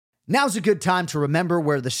Now's a good time to remember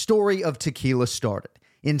where the story of tequila started.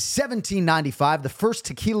 In 1795, the first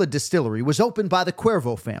tequila distillery was opened by the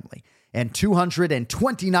Cuervo family, and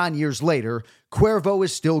 229 years later, Cuervo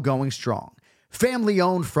is still going strong.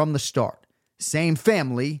 Family-owned from the start. Same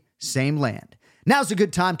family, same land. Now's a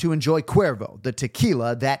good time to enjoy Cuervo, the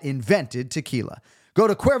tequila that invented tequila. Go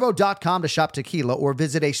to Cuervo.com to shop tequila or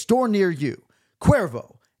visit a store near you.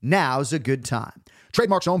 Cuervo, now's a good time.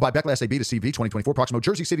 Trademarks owned by Beckley SAB to CV 2024, Proximo,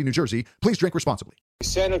 Jersey City, New Jersey. Please drink responsibly.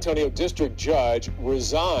 San Antonio district judge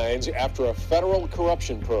resigns after a federal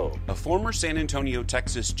corruption probe. A former San Antonio,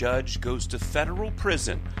 Texas judge goes to federal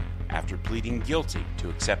prison after pleading guilty to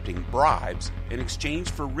accepting bribes in exchange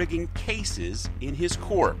for rigging cases in his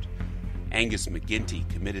court. Angus McGinty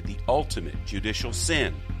committed the ultimate judicial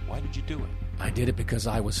sin. Why did you do it? I did it because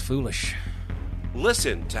I was foolish.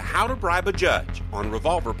 Listen to How to Bribe a Judge on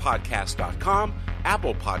RevolverPodcast.com,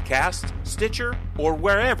 Apple Podcasts, Stitcher, or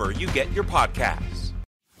wherever you get your podcasts.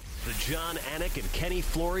 The John Anik and Kenny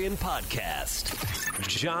Florian Podcast.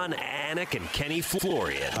 John Anik and Kenny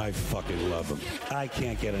Florian. I fucking love them. I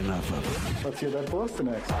can't get enough of them. Let's hear that Boston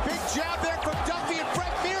next. Big jab there from Duffy, and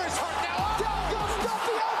Frank Mir is hurt now. Down goes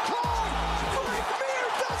Duffy, out cold. Frank Mir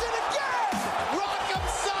does it again. Rock'em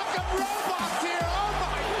sock'em robots here. Oh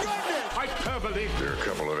my goodness. Hyperbole. They're a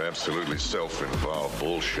couple of absolutely self-involved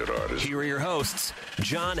bullshit artists. Here are your hosts,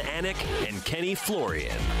 John Anik and Kenny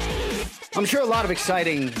Florian. I'm sure a lot of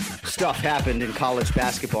exciting stuff happened in college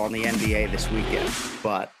basketball and the NBA this weekend,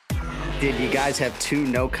 but did you guys have two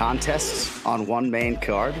no contests on one main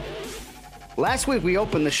card? Last week, we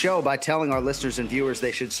opened the show by telling our listeners and viewers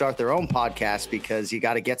they should start their own podcast because you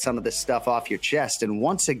got to get some of this stuff off your chest. And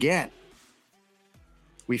once again,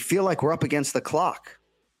 we feel like we're up against the clock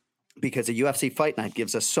because a UFC Fight Night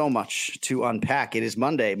gives us so much to unpack. It is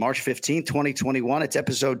Monday, March 15th, 2021. It's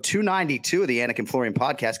episode 292 of the Anik and Florian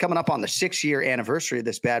podcast, coming up on the 6-year anniversary of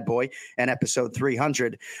this bad boy and episode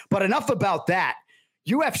 300. But enough about that.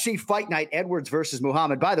 UFC Fight Night, Edwards versus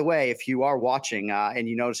Muhammad. By the way, if you are watching and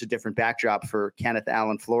you notice a different backdrop for Kenneth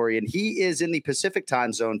Allen Florian, he is in the Pacific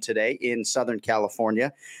time zone today in Southern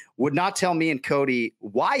California. Would not tell me and Cody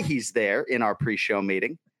why he's there in our pre-show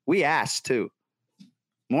meeting. We asked, too.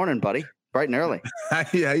 Morning, buddy. Bright and early. How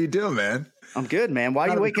you doing, man? I'm good, man. Why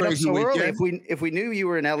are you waking up so early? If we knew you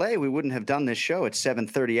were in LA, we wouldn't have done this show at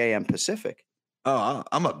 7:30 a.m. Pacific. Oh,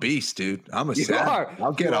 I'm a beast, dude. I'm a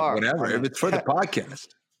I'll get up whenever if it's for the podcast.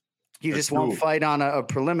 You just won't fight on a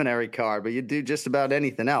preliminary card, but you do just about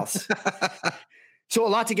anything else. So a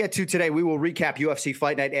lot to get to today. We will recap UFC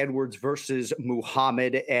Fight Night, Edwards versus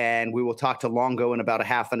Muhammad, and we will talk to Longo in about a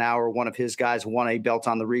half an hour. One of his guys won a belt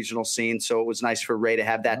on the regional scene, so it was nice for Ray to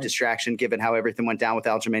have that distraction given how everything went down with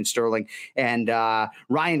Aljamain Sterling. And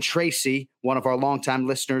Ryan Tracy, one of our longtime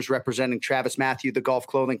listeners representing Travis Matthew, the golf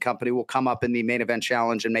clothing company, will come up in the main event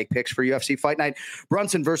challenge and make picks for UFC Fight Night.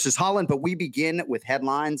 Brunson versus Holland, but we begin with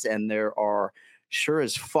headlines, and there are sure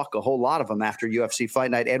as fuck a whole lot of them after UFC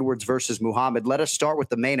Fight Night, Edwards versus Muhammad. Let us start with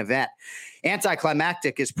the main event.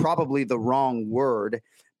 Anticlimactic is probably the wrong word,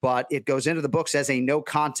 but it goes into the books as a no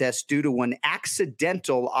contest due to an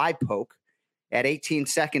accidental eye poke at 18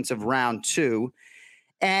 seconds of round 2.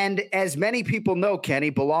 And as many people know,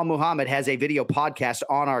 Kenny, Belal Muhammad has a video podcast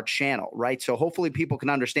on our channel, right? So hopefully people can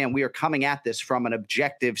understand we are coming at this from an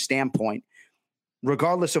objective standpoint,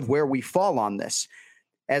 regardless of where we fall on this.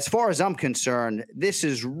 As far as I'm concerned, this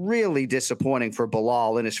is really disappointing for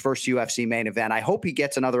Belal in his first UFC main event. I hope he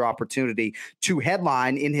gets another opportunity to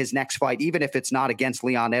headline in his next fight, even if it's not against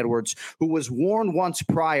Leon Edwards, who was warned once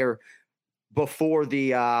prior before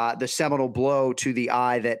the seminal blow to the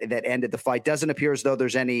eye that ended the fight. Doesn't appear as though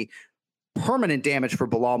there's any permanent damage for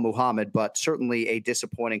Belal Muhammad, but certainly a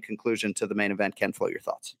disappointing conclusion to the main event. Ken Flo, your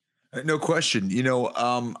thoughts? No question.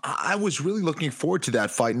 I was really looking forward to that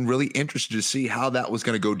fight and really interested to see how that was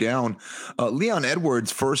going to go down. Leon Edwards,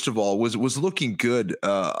 first of all, was looking good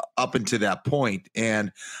up until that point.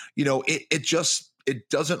 And, it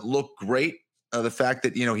doesn't look great. The fact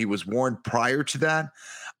that, he was warned prior to that.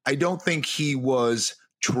 I don't think he was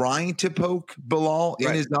trying to poke Belal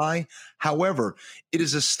in his eye. However, it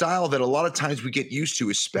is a style that a lot of times we get used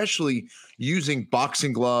to, especially using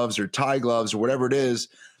boxing gloves or Thai gloves or whatever it is.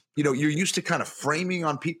 You're used to kind of framing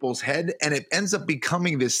on people's head, and it ends up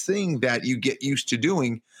becoming this thing that you get used to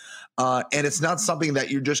doing. And it's not something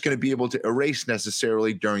that you're just going to be able to erase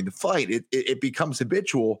necessarily during the fight. It becomes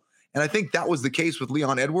habitual. And I think that was the case with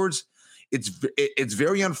Leon Edwards. It's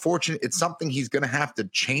very unfortunate. It's something he's going to have to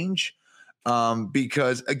change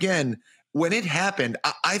because, again, when it happened,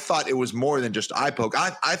 I thought it was more than just eye poke.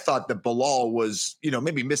 I thought that Bilal was,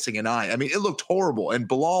 maybe missing an eye. I mean, it looked horrible. And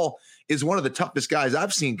Bilal is one of the toughest guys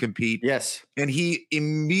I've seen compete. Yes. And he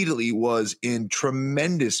immediately was in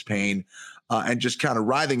tremendous pain and just kind of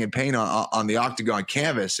writhing in pain on the octagon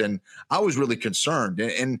canvas. And I was really concerned.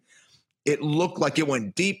 And it looked like it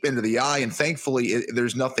went deep into the eye. And thankfully,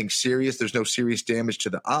 there's nothing serious. There's no serious damage to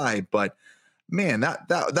the eye. But man,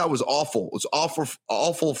 that was awful. It was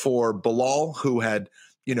awful for Bilal, who had,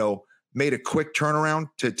 made a quick turnaround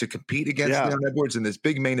to compete against Leon Edwards in this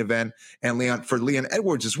big main event, and Leon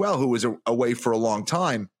Edwards as well, who was away for a long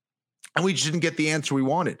time. And we just didn't get the answer we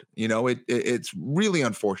wanted. It's really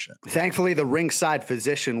unfortunate. Thankfully, the ringside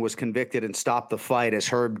physician was convicted and stopped the fight as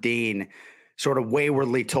Herb Dean sort of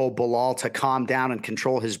waywardly told Bilal to calm down and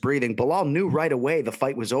control his breathing. Bilal knew right away the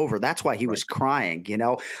fight was over. That's why he was crying.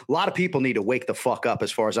 A lot of people need to wake the fuck up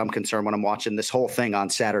as far as I'm concerned when I'm watching this whole thing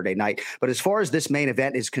on Saturday night. But as far as this main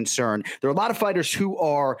event is concerned, there are a lot of fighters who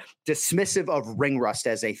are dismissive of ring rust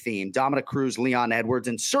as a theme. Dominic Cruz, Leon Edwards,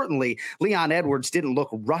 and certainly Leon Edwards didn't look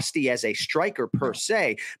rusty as a striker per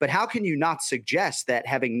se. But how can you not suggest that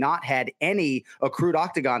having not had any accrued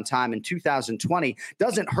octagon time in 2020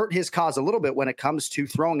 doesn't hurt his cause a little bit when it comes to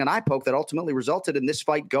throwing an eye poke that ultimately resulted in this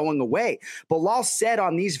fight going away? Bilal said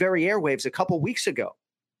on these very airwaves a couple weeks ago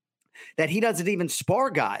that he doesn't even spar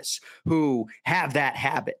guys who have that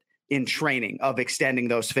habit in training of extending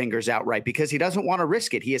those fingers outright because he doesn't want to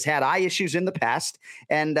risk it. He has had eye issues in the past.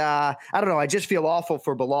 And I don't know, I just feel awful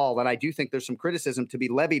for Bilal. And I do think there's some criticism to be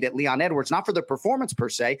levied at Leon Edwards, not for the performance per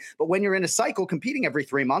se, but when you're in a cycle competing every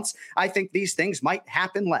 3 months, I think these things might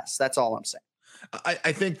happen less. That's all I'm saying.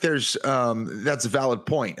 I think that's a valid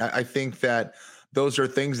point. I think that those are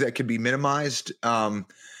things that can be minimized.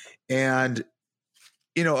 And,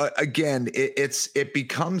 again, it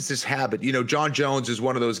becomes this habit. John Jones is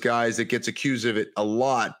one of those guys that gets accused of it a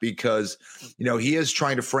lot because, he is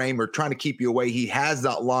trying to frame or trying to keep you away. He has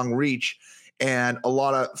that long reach, and a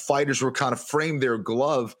lot of fighters will kind of frame their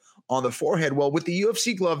glove on the forehead. Well, with the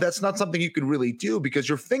UFC glove, that's not something you could really do because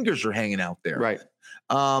your fingers are hanging out there. Right.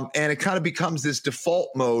 And it kind of becomes this default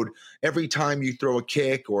mode. Every time you throw a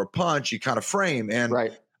kick or a punch, you kind of frame. And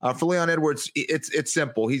for Leon Edwards, it's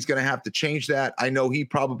simple. He's going to have to change that. I know he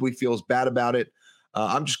probably feels bad about it.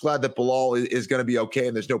 I'm just glad that Bilal is going to be okay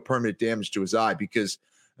and there's no permanent damage to his eye because,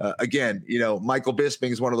 again, Michael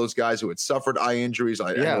Bisping is one of those guys who had suffered eye injuries.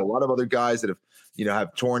 I know a lot of other guys that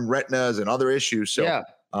have torn retinas and other issues. So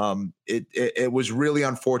it was really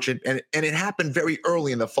unfortunate, and it happened very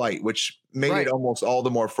early in the fight, which made it almost all the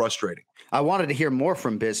more frustrating. I wanted to hear more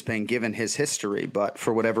from Bisping given his history, but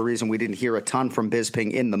for whatever reason, we didn't hear a ton from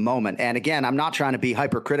Bisping in the moment. And again, I'm not trying to be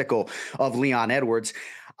hypercritical of Leon Edwards.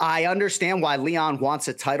 I understand why Leon wants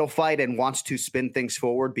a title fight and wants to spin things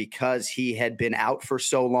forward because he had been out for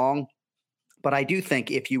so long. But I do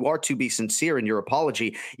think if you are to be sincere in your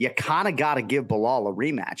apology, you kind of got to give Bilal a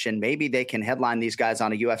rematch, and maybe they can headline these guys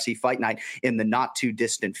on a UFC fight night in the not too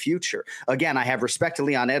distant future. Again, I have respect to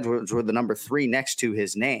Leon Edwards with the number 3 next to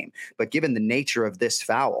his name, but given the nature of this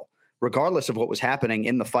foul, regardless of what was happening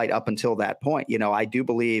in the fight up until that point, I do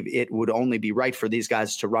believe it would only be right for these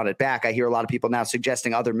guys to run it back. I hear a lot of people now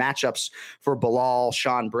suggesting other matchups for Bilal,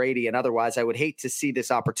 Sean Brady, and otherwise. I would hate to see this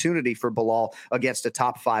opportunity for Bilal against a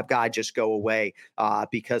top 5 guy just go away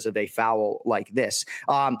because of a foul like this.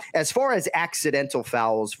 As far as accidental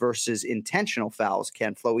fouls versus intentional fouls,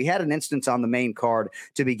 Ken Flo, we had an instance on the main card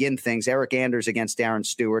to begin things, Eric Anders against Darren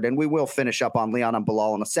Stewart, and we will finish up on Leon and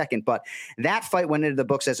Bilal in a second, but that fight went into the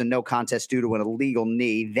books as a no contest due to an illegal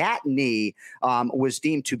knee. That knee was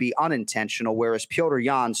deemed to be unintentional, whereas Piotr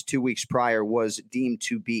Jan's 2 weeks prior was deemed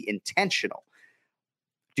to be intentional.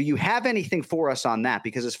 Do you have anything for us on that?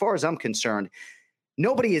 Because as far as I'm concerned,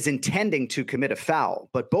 nobody is intending to commit a foul,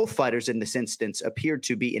 but both fighters in this instance appeared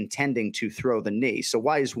to be intending to throw the knee. So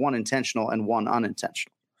why is one intentional and one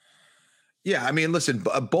unintentional? Yeah, I mean, listen,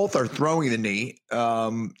 both are throwing the knee,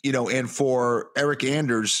 and for Eric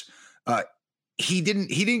Anders, he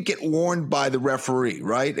didn't get warned by the referee,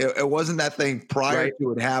 right? It wasn't that thing prior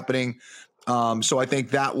to it happening. So I think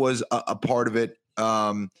that was a part of it.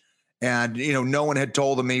 And, no one had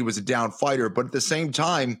told him he was a down fighter, but at the same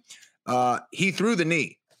time, he threw the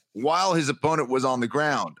knee while his opponent was on the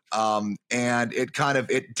ground. And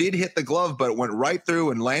it did hit the glove, but it went right through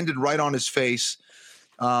and landed right on his face.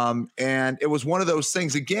 And it was one of those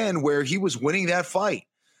things again, where he was winning that fight.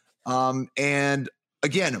 And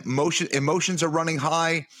again, emotions are running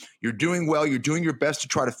high. You're doing well. You're doing your best to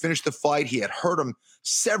try to finish the fight. He had hurt him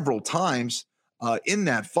several times in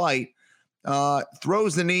that fight.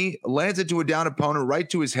 Throws the knee, lands it to a down opponent right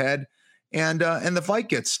to his head. and the fight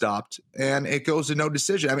gets stopped, and it goes to no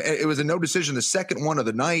decision. I mean, it was a no decision, the second one of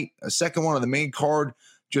the night, a second one of the main card,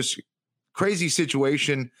 just crazy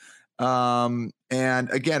situation. And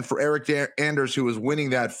again, for Eric Anders, who was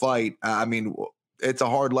winning that fight, I mean, it's a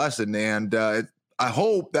hard lesson. And I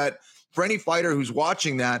hope that for any fighter who's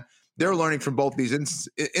watching that, they're learning from both these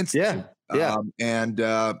instances. Yeah. And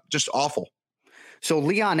just awful. So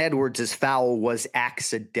Leon Edwards' foul was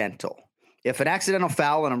accidental. If an accidental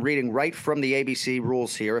foul, and I'm reading right from the ABC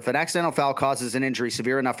rules here, if an accidental foul causes an injury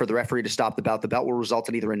severe enough for the referee to stop the belt will result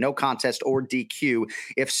in either a no contest or DQ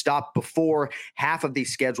if stopped before half of the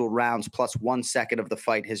scheduled rounds plus 1 second of the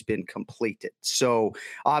fight has been completed. So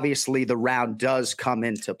obviously the round does come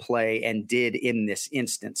into play and did in this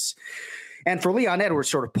instance. And for Leon Edwards,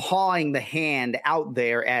 sort of pawing the hand out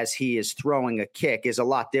there as he is throwing a kick is a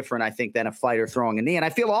lot different, I think, than a fighter throwing a knee. And I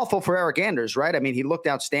feel awful for Eric Anders, right? I mean, he looked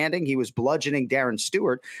outstanding. He was bludgeoning Darren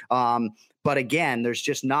Stewart. But again, there's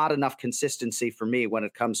just not enough consistency for me when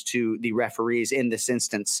it comes to the referees in this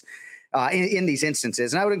instance, in these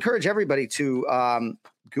instances. And I would encourage everybody to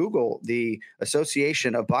Google the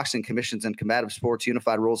Association of Boxing Commissions and Combative Sports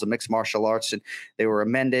Unified Rules of Mixed Martial Arts. And they were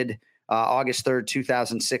amended August 3rd,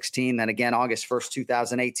 2016, then again, August 1st,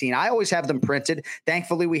 2018. I always have them printed.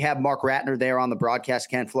 Thankfully, we have Mark Ratner there on the broadcast,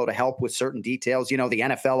 Ken Flo, to help with certain details. You know, the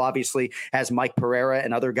NFL obviously has Mike Pereira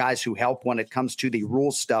and other guys who help when it comes to the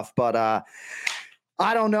rule stuff. But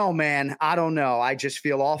I don't know, man. I don't know. I just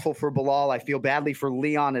feel awful for Bilal. I feel badly for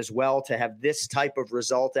Leon as well to have this type of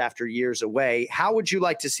result after years away. How would you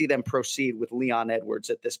like to see them proceed with Leon Edwards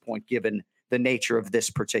at this point, given the nature of this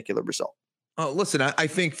particular result? Listen, I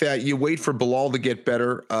think that you wait for Bilal to get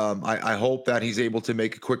better. I hope that he's able to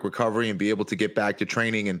make a quick recovery and be able to get back to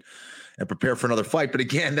training and prepare for another fight. But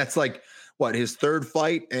again, that's like, what, his third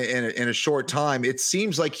fight in a short time. It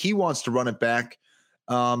seems like he wants to run it back,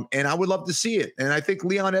 and I would love to see it. And I think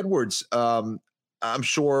Leon Edwards, I'm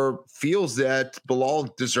sure, feels that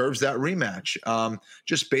Bilal deserves that rematch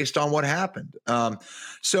just based on what happened.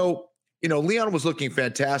 So, you know, Leon was looking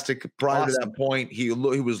fantastic prior to that point. He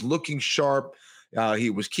was looking sharp.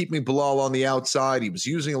 He was keeping Bilal on the outside. He was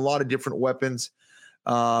using a lot of different weapons.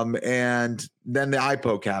 And then the eye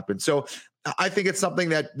poke happened. So I think it's something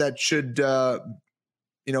that should,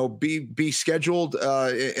 be scheduled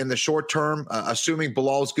in the short term, assuming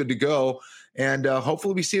Bilal is good to go. And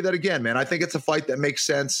hopefully we see that again, man. I think it's a fight that makes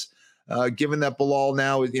sense, given that Bilal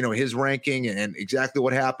now is, his ranking and exactly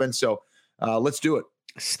what happened. So let's do it.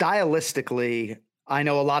 Stylistically, I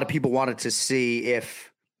know a lot of people wanted to see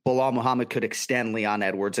if Bilal Muhammad could extend Leon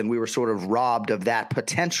Edwards, and we were sort of robbed of that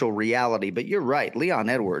potential reality. But you're right. Leon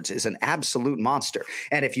Edwards is an absolute monster.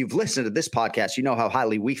 And if you've listened to this podcast, you know how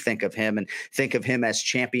highly we think of him and think of him as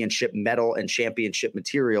championship metal and championship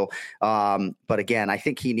material. But again, I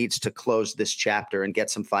think he needs to close this chapter and get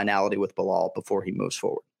some finality with Bilal before he moves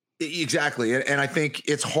forward. Exactly. And I think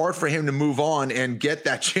it's hard for him to move on and get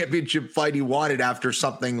that championship fight he wanted after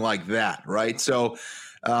something like that. Right. So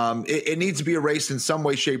it needs to be erased in some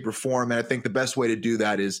way, shape, or form. And I think the best way to do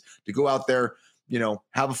that is to go out there,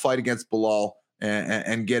 have a fight against Bilal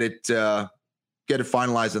and get it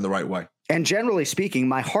finalized in the right way. And generally speaking,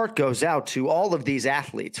 my heart goes out to all of these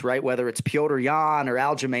athletes, right? Whether it's Petr Yan or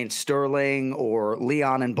Aljamain Sterling or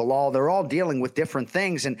Leon and Bilal, they're all dealing with different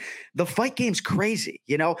things. And the fight game's crazy.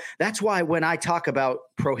 That's why when I talk about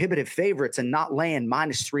prohibitive favorites and not laying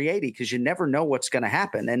minus 380, because you never know what's going to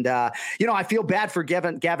happen. And, I feel bad for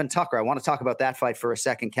Gavin Tucker. I want to talk about that fight for a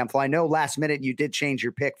second, Kempfl. I know last minute you did change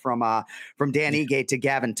your pick from Dan Ige to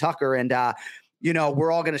Gavin Tucker. And,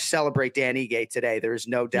 we're all going to celebrate Dan Ige today. There's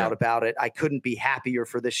no doubt about it. I couldn't be happier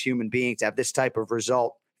for this human being to have this type of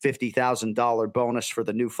result, $50,000 bonus for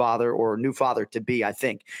the new father or new father to be, I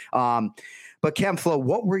think. But Kempfl,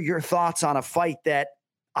 what were your thoughts on a fight that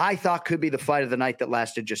I thought could be the fight of the night that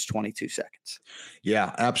lasted just 22 seconds?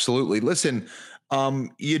 Yeah, absolutely. Listen,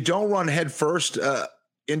 you don't run head first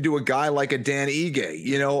into a guy like a Dan Ige.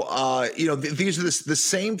 These are the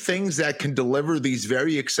same things that can deliver these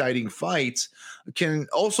very exciting fights can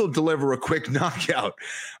also deliver a quick knockout.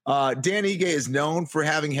 Dan Ige is known for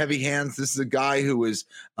having heavy hands. This is a guy who is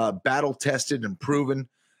battle tested and proven.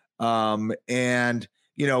 He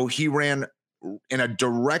ran in a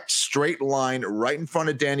direct straight line right in front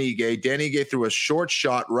of Dan Ige. Dan Ige threw a short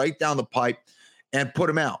shot right down the pipe and put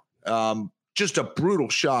him out. Just a brutal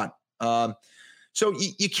shot. So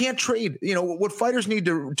you can't trade. What fighters need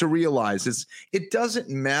to realize is it doesn't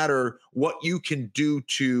matter what you can do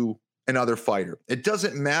to another fighter. It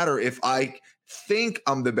doesn't matter if I think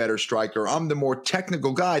I'm the better striker, I'm the more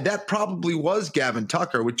technical guy. That probably was Gavin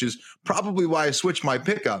Tucker, which is probably why I switched my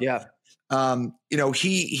pickup. Yeah.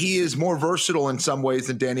 He is more versatile in some ways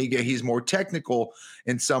than Dan Ige. He's more technical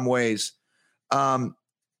in some ways.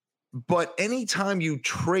 But anytime you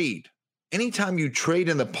trade in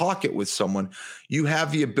the pocket with someone, you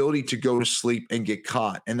have the ability to go to sleep and get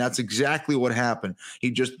caught. And that's exactly what happened.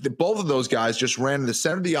 Both of those guys just ran in the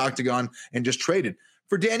center of the octagon and just traded.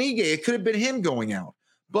 For Dan Ige, it could have been him going out.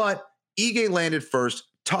 But Ige landed first,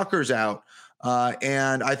 Tucker's out.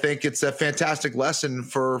 And I think it's a fantastic lesson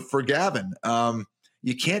for Gavin.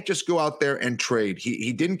 You can't just go out there and trade.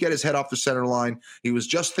 He didn't get his head off the center line. He was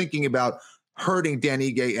just thinking about hurting Dan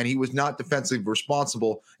Ige, and he was not defensively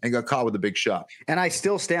responsible and got caught with a big shot. And I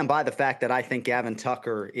still stand by the fact that I think Gavin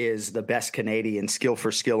Tucker is the best Canadian skill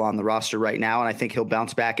for skill on the roster right now, and I think he'll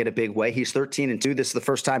bounce back in a big way. He's 13-2. This is the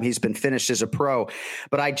first time he's been finished as a pro,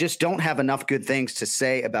 but I just don't have enough good things to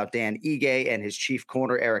say about Dan Ige and his chief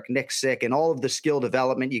corner, Eric Nixick, and all of the skill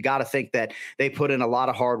development. You got to think that they put in a lot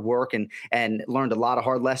of hard work and learned a lot of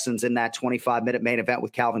hard lessons in that 25-minute main event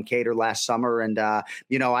with Calvin Kattar last summer. And,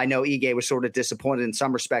 I know Ige was sort of disappointed in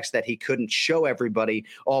some respects that he couldn't show everybody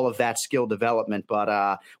all of that skill development.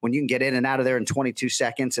 But when you can get in and out of there in 22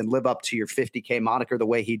 seconds and live up to your 50K moniker the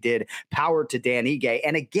way he did, power to Dan Ige.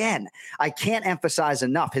 And again, I can't emphasize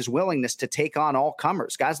enough his willingness to take on all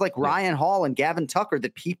comers, guys like Ryan Hall and Gavin Tucker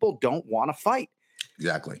that people don't want to fight.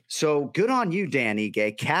 Exactly. So good on you, Dan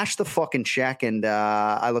Ige. Cash the fucking check, and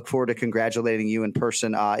I look forward to congratulating you in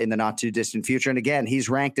person in the not too distant future. And again, he's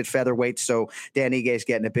ranked at featherweight, so Dan Ige is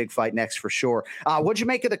getting a big fight next for sure. What'd you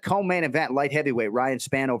make of the co-main event, light heavyweight, Ryan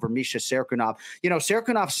Spann over Misha Serkunov?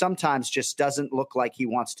 Serkunov sometimes just doesn't look like he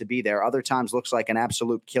wants to be there. Other times looks like an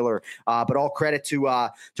absolute killer. But all credit to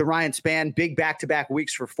Ryan Spann. Big back-to-back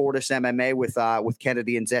weeks for Fortis MMA with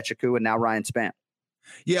Kennedy and Zechiku, and now Ryan Spann.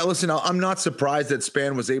 Yeah, listen, I'm not surprised that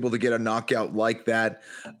Spann was able to get a knockout like that.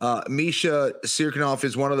 Misha Serkunov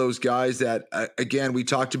is one of those guys that, again, we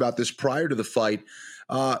talked about this prior to the fight.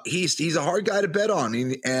 He's a hard guy to bet on,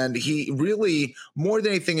 and he really, more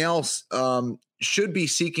than anything else, should be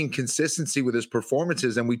seeking consistency with his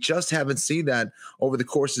performances, and we just haven't seen that over the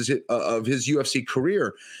course of his UFC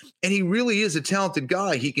career. And he really is a talented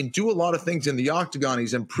guy. He can do a lot of things in the octagon.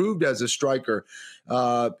 He's improved as a striker.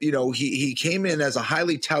 He came in as a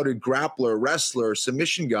highly touted grappler, wrestler,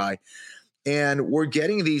 submission guy, and we're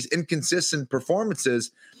getting these inconsistent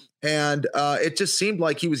performances. And it just seemed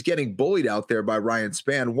like he was getting bullied out there by Ryan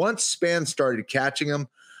Spann. Once Spann started catching him,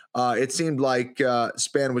 it seemed like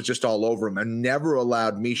Spann was just all over him and never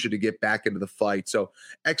allowed Misha to get back into the fight. So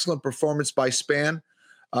excellent performance by Spann.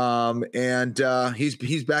 And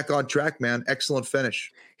he's back on track, man. Excellent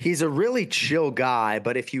finish. He's a really chill guy,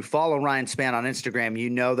 but if you follow Ryan Spann on Instagram, you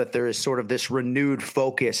know that there is sort of this renewed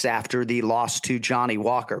focus after the loss to Johnny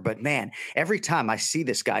Walker. But man, every time I see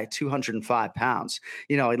this guy, 205 pounds,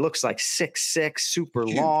 he looks like 6'6", super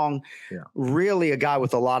long, really a guy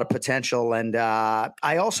with a lot of potential. And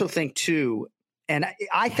I also think too, and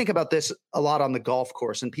I think about this a lot on the golf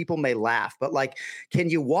course, and people may laugh, but can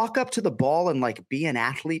you walk up to the ball and be an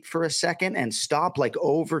athlete for a second and stop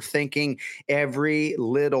overthinking every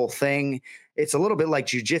little thing? It's a little bit like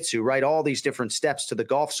jujitsu, right? All these different steps to the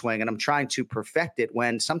golf swing, and I'm trying to perfect it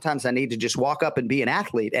when sometimes I need to just walk up and be an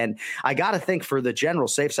athlete. And I got to think for the general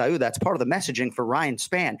Saif Saud, that's part of the messaging for Ryan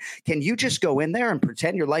Spann. Can you just go in there and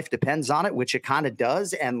pretend your life depends on it, which it kind of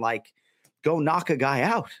does, and go knock a guy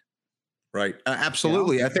out? Right.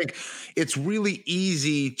 Absolutely. Yeah. I think it's really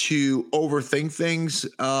easy to overthink things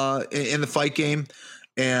in the fight game.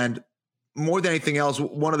 And more than anything else,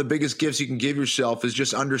 one of the biggest gifts you can give yourself is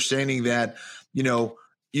just understanding that,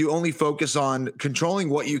 you only focus on controlling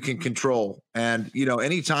what you can control. And,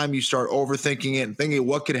 anytime you start overthinking it and thinking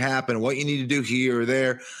what could happen, what you need to do here or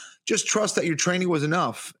there, just trust that your training was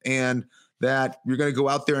enough and that you're going to go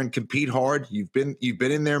out there and compete hard. You've been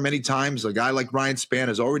in there many times. A guy like Ryan Spann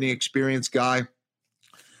is already an experienced guy,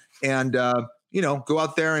 and go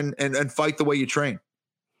out there and fight the way you train.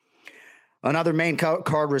 Another main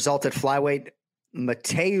card result at flyweight: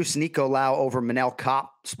 Mateus Nicolau over Manel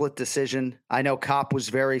Kopp, split decision. I know Kopp was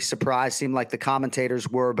very surprised. Seemed like the commentators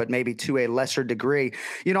were, but maybe to a lesser degree.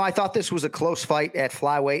 I thought this was a close fight at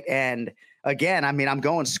flyweight, and again, I'm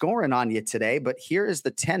going scoring on you today, but here is the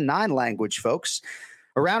 10-9 language, folks.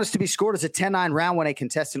 A round is to be scored as a 10-9 round when a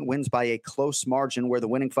contestant wins by a close margin, where the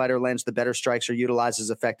winning fighter lands the better strikes or utilizes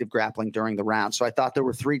effective grappling during the round. So I thought there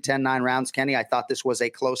were 3 10-9 rounds, Kenny. I thought this was a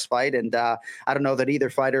close fight, and I don't know that either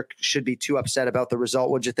fighter should be too upset about the result.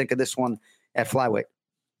 What'd you think of this one at flyweight?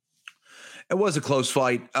 It was a close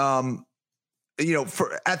fight. At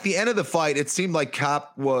the end of the fight, it seemed like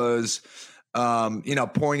Kopp was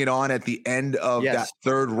pouring it on at the end of that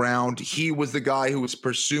third round. He was the guy who was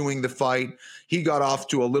pursuing the fight. He got off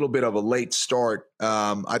to a little bit of a late start.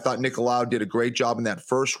 I thought Nicolau did a great job in that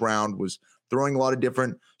first round, was throwing a lot of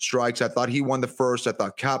different strikes. I thought he won the first. I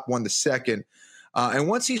thought Cap won the second. And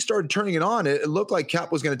once he started turning it on, it looked like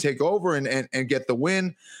Cap was going to take over and get the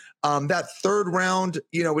win. That third round,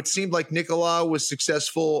 it seemed like Nicolau was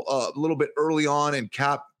successful a little bit early on, and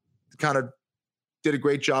Cap kind of did a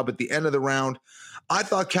great job at the end of the round. I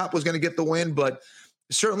thought Cap was going to get the win, but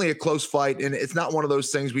certainly a close fight. And it's not one of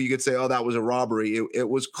those things where you could say, oh, that was a robbery. It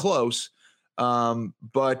was close. I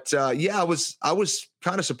was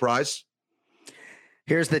kind of surprised.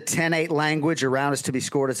 Here's the 10-8 language. A round is to be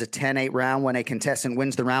scored as a 10-8 round when a contestant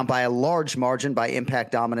wins the round by a large margin by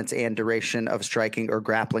impact, dominance, and duration of striking or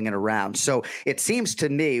grappling in a round. So it seems to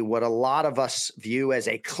me what a lot of us view as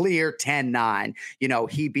a clear 10-9.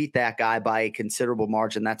 He beat that guy by a considerable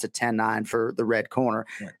margin. That's a 10-9 for the red corner.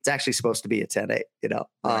 Right. It's actually supposed to be a 10-8,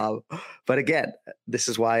 Right. But again, this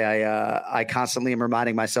is why I constantly am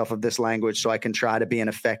reminding myself of this language so I can try to be an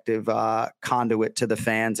effective conduit to the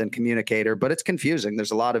fans and communicator. But it's confusing.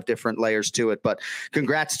 There's a lot of different layers to it, but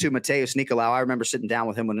congrats to Mateus Nicolau. I remember sitting down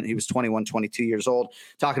with him when he was 21, 22 years old,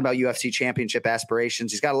 talking about UFC championship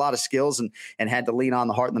aspirations. He's got a lot of skills and had to lean on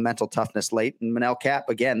the heart and the mental toughness late. And Manel Cap,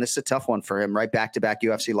 again, this is a tough one for him, right? Back-to-back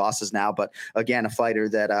UFC losses now, but again, a fighter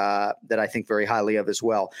that I think very highly of as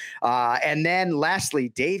well. And then lastly,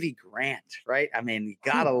 Davey Grant, right? I mean, you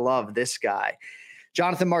gotta love this guy.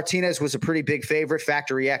 Jonathan Martinez was a pretty big favorite.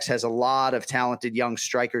 Factory X has a lot of talented young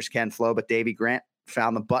strikers, Ken Flo, but Davey Grant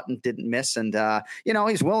found the button, didn't miss. And,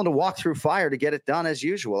 he's willing to walk through fire to get it done as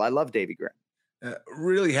usual. I love Davey Grant.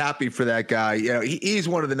 Really happy for that guy. He's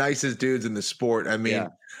one of the nicest dudes in the sport. I mean,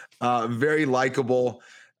 very likable.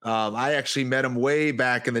 I actually met him way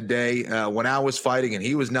back in the day when I was fighting, and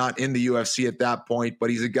he was not in the UFC at that point, but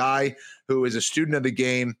he's a guy who is a student of the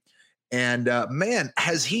game. And man,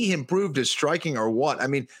 has he improved his striking or what? I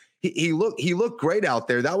mean, he looked great out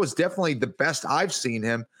there. That was definitely the best I've seen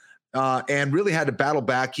him. And really had to battle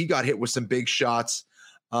back. He got hit with some big shots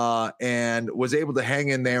and was able to hang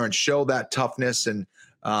in there and show that toughness and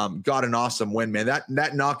got an awesome win, man.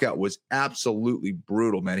 That knockout was absolutely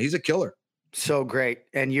brutal, man. He's a killer. So great.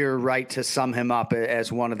 And you're right to sum him up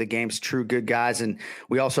as one of the game's true good guys. And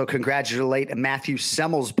we also congratulate Matthew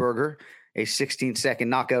Semmelsberger, a 16-second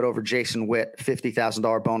knockout over Jason Witt,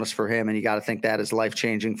 $50,000 bonus for him. And you got to think that is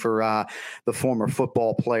life-changing for the former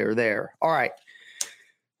football player there. All right.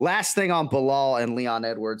 Last thing on Belal and Leon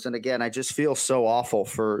Edwards. And again, I just feel so awful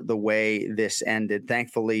for the way this ended.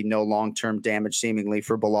 Thankfully, no long-term damage seemingly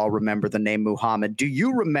for Belal. Remember the name Muhammad. Do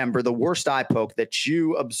you remember the worst eye poke that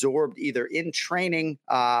you absorbed either in training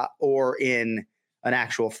or in an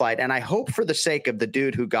actual fight? And I hope for the sake of the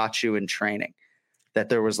dude who got you in training that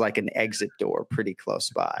there was like an exit door pretty close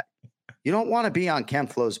by. You don't want to be on Ken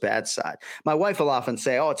Flo's bad side. My wife will often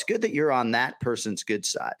say, oh, it's good that you're on that person's good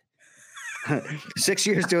side. 6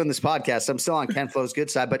 years doing this podcast, I'm still on Ken Flo's good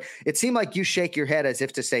side, but it seemed like you shake your head as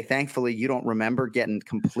if to say, thankfully, you don't remember getting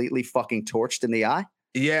completely fucking torched in the eye.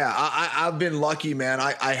 Yeah, I've been lucky, man.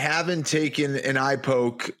 I haven't taken an eye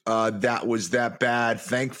poke that was that bad,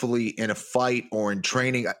 thankfully, in a fight or in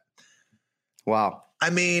training. Wow. I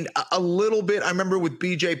mean, a little bit. I remember with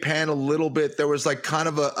BJ Penn a little bit. There was like kind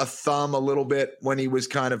of a thumb a little bit when he was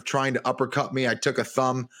kind of trying to uppercut me. I took a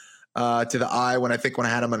thumb to the eye when I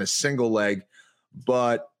had him on a single leg,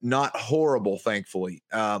 but not horrible, thankfully.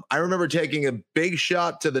 I remember taking a big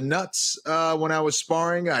shot to the nuts when I was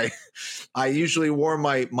sparring. I usually wore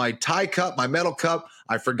my tie cup, my metal cup.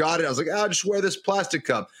 I forgot it. I was like, I'll just wear this plastic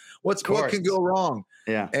cup. What can go wrong?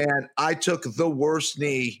 Yeah. And I took the worst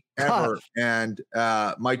knee ever. And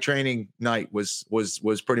my training night was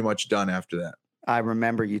pretty much done after that. I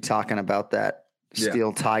remember you talking about that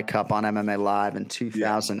steel tie cup on MMA Live in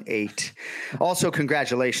 2008. Yeah. Also,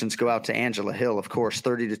 congratulations go out to Angela Hill, of course,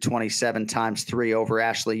 30-27 times 3 over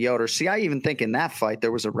Ashley Yoder. See, I even think in that fight,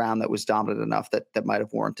 there was a round that was dominant enough that might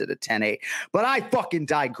have warranted a 10-8. But I fucking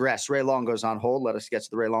digress. Ray Longo's on hold. Let us get to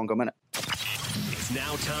the Ray Longo Minute. It's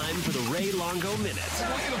now time for the Ray Longo Minute. I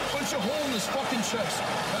want you to punch a hole in his fucking chest.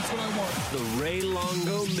 That's what I want. The Ray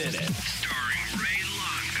Longo Minute. Starring Ray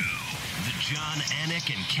Longo. The John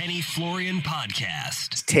Anik and Kenny Florian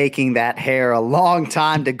podcast. It's taking that hair a long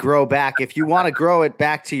time to grow back. If you want to grow it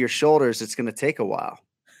back to your shoulders, it's going to take a while.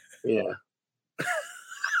 Yeah.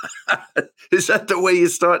 Is that the way you're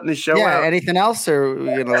starting the show out? Anything else, or are we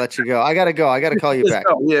going to let you go? I got to go. I got to call you back.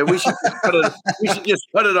 Yeah, we should just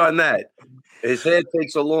cut it on that. His hair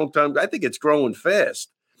takes a long time. I think it's growing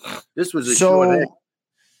fast. This was a short hair.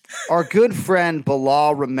 Our good friend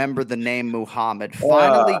Bilal, remember the name Muhammad,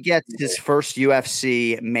 finally gets his first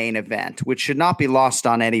UFC main event, which should not be lost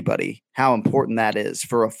on anybody, how important that is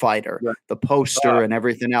for a fighter, the poster and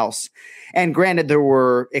everything else. And granted, there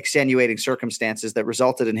were extenuating circumstances that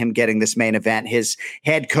resulted in him getting this main event. His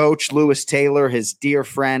head coach, Lewis Taylor, his dear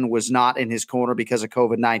friend, was not in his corner because of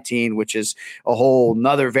COVID-19, which is a whole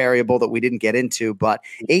nother variable that we didn't get into. But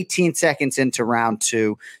 18 seconds into round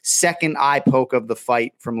 2, second eye poke of the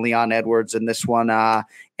fight from Leon Edwards, and this one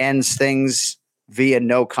ends things via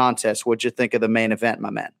no contest. What'd you think of the main event,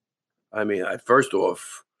 my man? I mean, first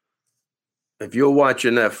off, if you're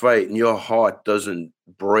watching that fight and your heart doesn't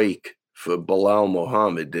break for Bilal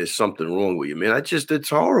Muhammad, there's something wrong with you, man. It's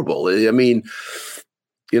horrible. I mean,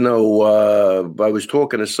 I was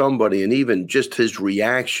talking to somebody, and even just his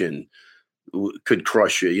reaction could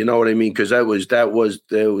crush you. You know what I mean? Because that was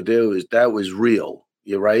real.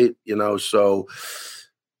 You're right. So,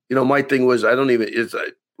 my thing was, it's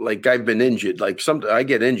like I've been injured. Like I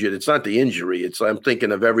get injured. It's not the injury. I'm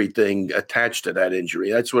thinking of everything attached to that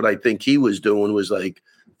injury. That's what I think he was doing, was like,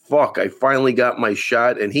 fuck, I finally got my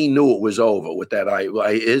shot. And he knew it was over with that eye.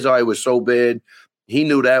 His eye was so bad. He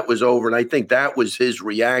knew that was over. And I think that was his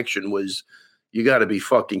reaction, was, you got to be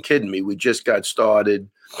fucking kidding me. We just got started.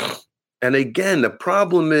 And again, the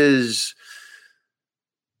problem is,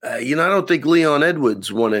 I don't think Leon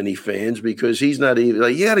Edwards won any fans, because he's not even,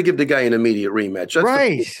 like, you got to give the guy an immediate rematch. That's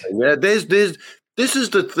right. This is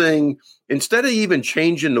the thing. Instead of even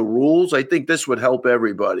changing the rules, I think this would help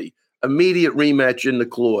everybody. Immediate rematch in the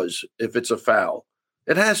clause if it's a foul.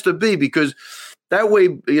 It has to be, because that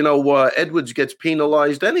way, Edwards gets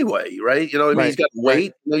penalized anyway, right? You know what I mean? He's got to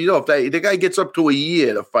wait. If the guy gets up to a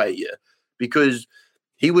year to fight you, because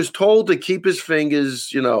he was told to keep his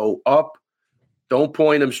fingers, up. Don't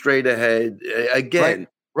point them straight ahead. Again,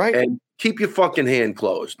 right. And keep your fucking hand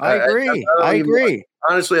closed. I agree. I agree.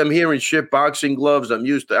 Honestly, I'm hearing shit. Boxing gloves. I'm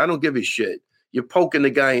used to. I don't give a shit. You're poking the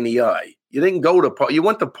guy in the eye. You didn't go to. You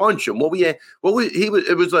went to punch him. It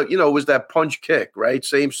was like, it was that punch kick, right?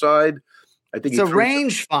 Same side. I think it's a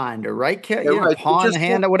range finder, right? Right. Pawn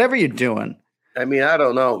hand, whatever you're doing. I mean, I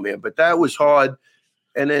don't know, man, but that was hard.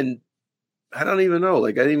 And then, I don't even know.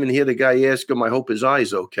 Like, I didn't even hear the guy ask him, I hope his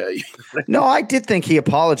eye's okay. No, I did think he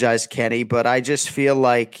apologized, Kenny, but I just feel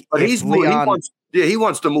like he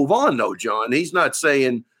wants to move on, though, John. He's not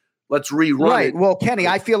saying, let's rerun it. Well, Kenny,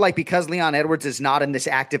 I feel like because Leon Edwards is not in this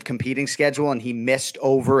active competing schedule and he missed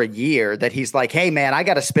over a year, that he's like, hey, man, I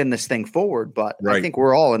got to spin this thing forward. But I think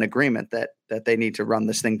we're all in agreement that they need to run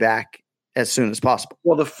this thing back as soon as possible.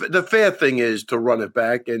 Well, the fair thing is to run it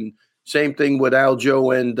back, and same thing with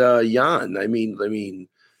Aljo and Jan. I mean,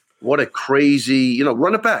 what a crazy,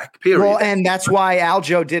 run it back, period. Well, and that's why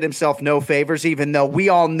Aljo did himself no favors, even though we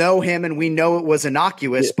all know him and we know it was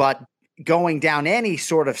innocuous. Yeah. But going down any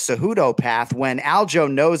sort of Cejudo path, when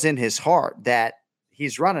Aljo knows in his heart that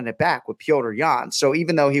he's running it back with Petr Yan. So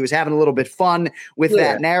even though he was having a little bit fun with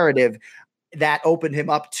that narrative, that opened him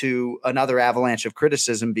up to another avalanche of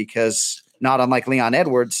criticism, because not unlike Leon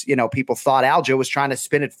Edwards, people thought Aljo was trying to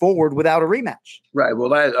spin it forward without a rematch. Right. Well,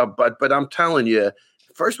 but I'm telling you,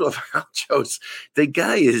 first off, Aljo's, the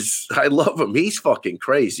guy is, I love him. He's fucking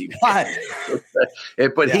crazy. But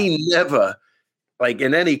he never, like,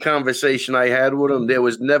 in any conversation I had with him, there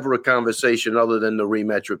was never a conversation other than the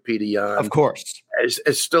rematch with Petr Yan. Of course.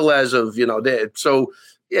 It's still as of, there. So,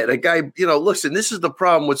 yeah, the guy, listen, this is the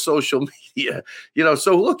problem with social media.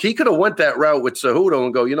 So look, he could have went that route with Cejudo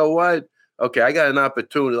and go, you know what? Okay, I got an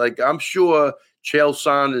opportunity. Like, I'm sure Chael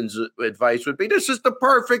Sonnen's advice would be, this is the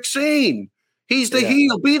perfect scene. He's the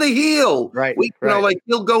heel. Be the heel. Right.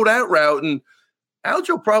 He'll go that route. And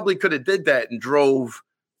Aljo probably could have did that and drove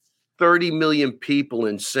 30 million people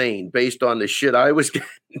insane based on the shit I was getting.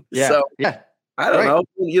 Yeah. So, I don't know.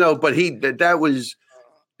 But that was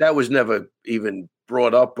never even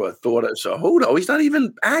brought up or thought of. So Cejudo, he's not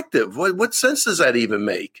even active. What sense does that even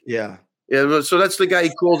make? Yeah. Yeah, so that's the guy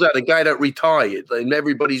he calls out, a guy that retired, and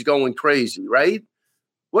everybody's going crazy, right?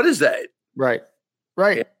 What is that? Right.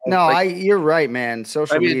 No, you're right, man.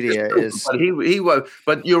 Social media is. But he was.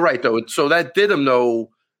 But you're right, though. So that did him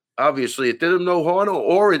obviously, it did him no harm,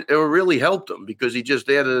 or it really helped him, because he just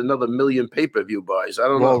added another million pay-per-view buys. I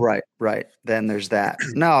don't know. Well, right. Then there's that.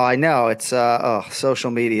 No, I know. It's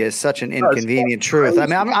social media is such an inconvenient truth. I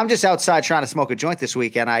mean, I'm just outside trying to smoke a joint this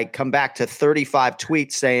weekend. I come back to 35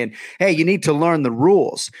 tweets saying, hey, you need to learn the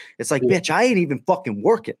rules. It's like, bitch, I ain't even fucking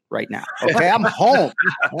working right now. Okay, I'm home.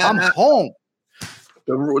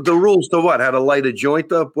 The rules to what? How to light a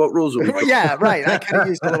joint up? What rules are we? Yeah, right. I could have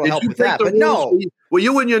used a little help with that, but no. Were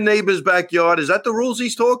you in your neighbor's backyard? Is that the rules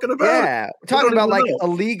he's talking about? Yeah, we're talking about like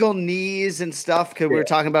illegal knees and stuff because we were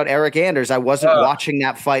talking about Eric Anders. I wasn't watching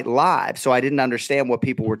that fight live, so I didn't understand what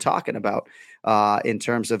people were talking about in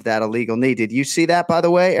terms of that illegal knee. Did you see that, by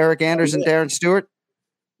the way, Eric Anders and Darren Stewart?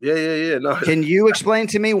 Yeah. No. Can you explain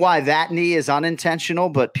to me why that knee is unintentional,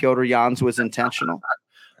 but Piotr Jan's was intentional?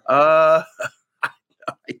 I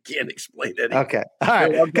can't explain it. Okay. All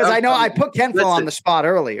right. Because I know I put Kenful on the spot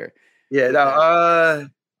earlier. Yeah. No,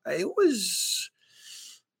 I'll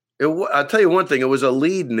tell you one thing. It was a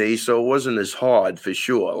lead knee, so it wasn't as hard for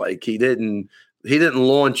sure. Like he didn't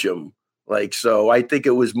launch him. Like, so I think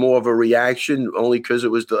it was more of a reaction only because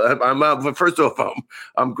it was first off,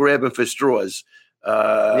 I'm grabbing for straws.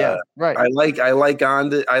 Yeah, right. I like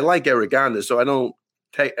Eric Anders, so I don't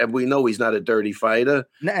take. We know he's not a dirty fighter.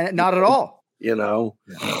 Not at all. You know,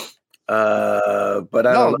 but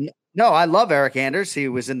I don't know. No, I love Eric Anders. He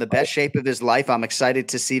was in the best shape of his life. I'm excited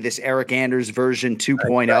to see this Eric Anders version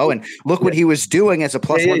 2.0. And look what he was doing as a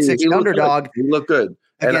plus 160 underdog. He looked good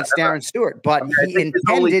against Darren Stewart, but he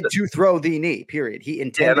intended to throw the knee, period. He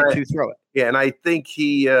intended to throw it. Yeah, and I think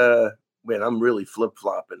I'm really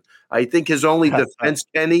flip-flopping. I think his only defense,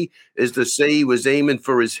 Kenny, is to say he was aiming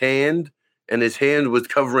for his hand, and his hand was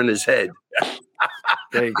covering his head.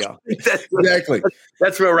 There you go. Exactly.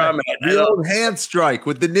 That's where I'm at. The old hand strike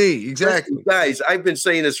with the knee. Exactly. Listen, guys, I've been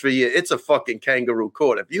saying this for years. It's a fucking kangaroo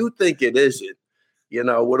court. If you think it isn't,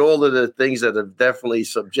 with all of the things that have definitely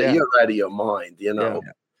you're out of your mind, Yeah.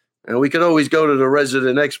 And we could always go to the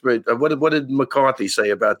resident expert. What did McCarthy say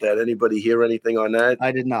about that? Anybody hear anything on that?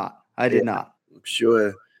 I did not. I'm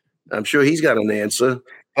sure he's got an answer.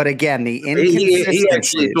 But again, the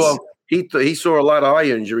inconsistencies. He saw a lot of eye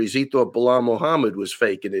injuries. He thought Bilal Muhammad was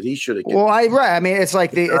faking it. He should have. Well, I mean, it's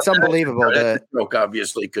like it's unbelievable. That's a joke,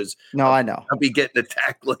 obviously, because I know I'll be getting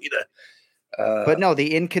attacked later. But no,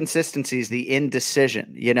 the inconsistencies, the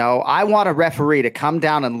indecision. I want a referee to come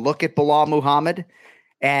down and look at Bilal Muhammad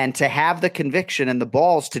and to have the conviction and the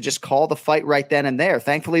balls to just call the fight right then and there.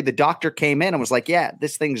 Thankfully, the doctor came in and was like, yeah,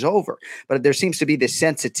 this thing's over. But there seems to be this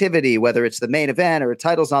sensitivity, whether it's the main event or a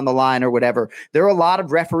title's on the line or whatever. There are a lot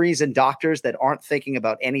of referees and doctors that aren't thinking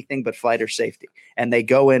about anything but fighter safety. And they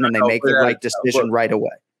go in and they make the right decision right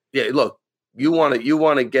away. Yeah, look, you want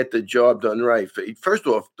to get the job done right. First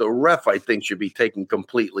off, the ref, I think, should be taken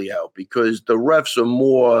completely out because the refs are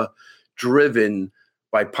more driven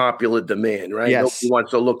by popular demand, right? Yes. Nobody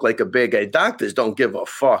wants to look like a big guy. Doctors don't give a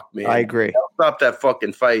fuck, man. I agree. They'll stop that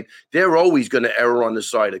fucking fight. They're always going to err on the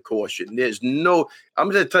side of caution. I'm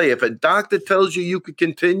going to tell you, if a doctor tells you could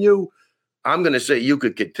continue, I'm going to say you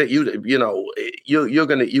could continue.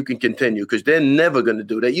 You can continue because they're never going to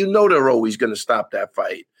do that. They're always going to stop that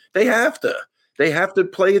fight. They have to. They have to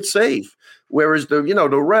play it safe. Whereas the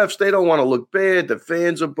refs, they don't want to look bad. The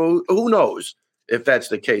fans are booed. Who knows if that's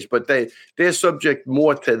the case? But they're subject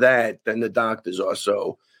more to that than the doctors are.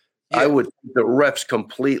 So I would take the refs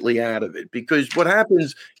completely out of it because what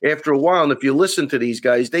happens after a while, and if you listen to these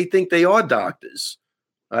guys, they think they are doctors.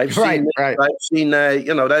 I've seen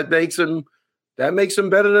that. That makes them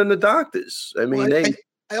better than the doctors. I mean,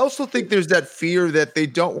 I also think there's that fear that they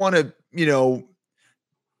don't want to,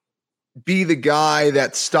 be the guy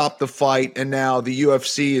that stopped the fight, and now the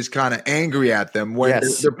UFC is kind of angry at them when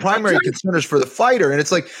their primary concern is for the fighter. And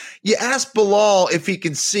it's like you ask Bilal if he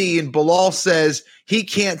can see, and Bilal says he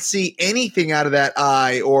can't see anything out of that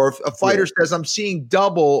eye, or if a fighter says I'm seeing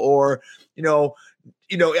double, or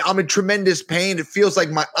I'm in tremendous pain. It feels like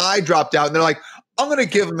my eye dropped out, and they're like, I'm going to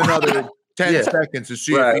give him another 10 seconds to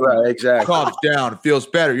see if he calms down. It feels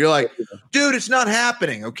better. You're like, dude, it's not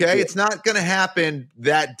happening. Okay. It's not going to happen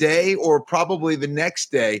that day or probably the next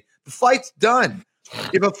day. The fight's done.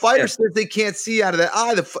 If a fighter says they can't see out of that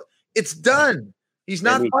eye, it's done. He's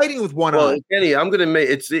not fighting with one eye. Kenny, I'm going to make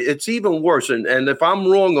it's even worse. And if I'm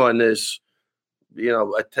wrong on this,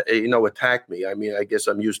 attack me. I mean, I guess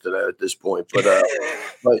I'm used to that at this point, but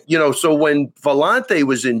so when Vellante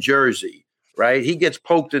was in Jersey, right? He gets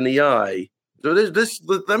poked in the eye. So this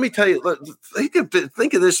let me tell you, think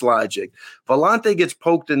of this logic. Vellante gets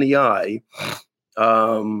poked in the eye,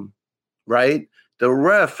 right? The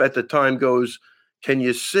ref at the time goes, can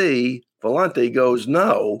you see? Vellante goes,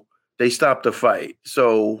 no. They stop the fight.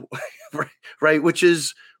 So, right, which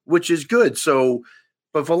is good. So,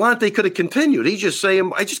 but Vellante could have continued. He's just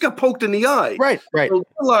saying, I just got poked in the eye. Right. So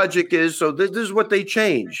the logic is, this is what they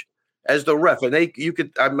change. As the ref, and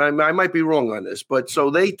I might be wrong on this, but so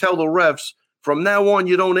they tell the refs from now on,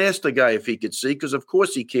 you don't ask the guy if he could see, because of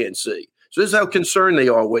course he can't see. So this is how concerned they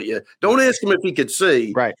are with you. Don't ask him if he could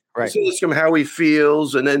see. Right. Just ask him how he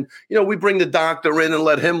feels. And then, we bring the doctor in and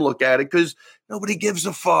let him look at it because nobody gives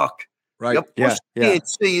a fuck. Right. You can't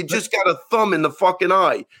see. You just got a thumb in the fucking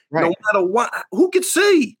eye. Right. No matter what. Who could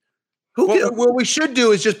see? What we should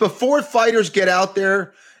do is just before fighters get out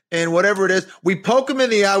there and whatever it is, we poke them in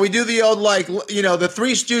the eye. We do the old, the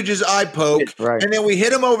Three Stooges eye poke. Right. And then we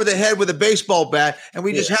hit them over the head with a baseball bat and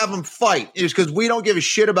we just have them fight. It's because we don't give a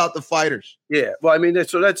shit about the fighters. Yeah. Well, I mean,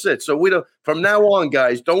 so that's it. So we don't, from now on,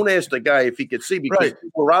 guys, don't ask the guy if he could see because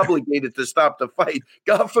we're obligated to stop the fight.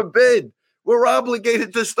 God forbid. We're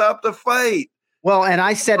obligated to stop the fight. Well, and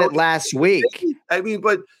I said it last week. I mean,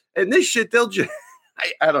 and this shit, they'll just,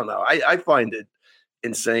 I don't know. I find it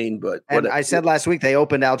insane, but and I said last week they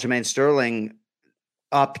opened Aljamain Sterling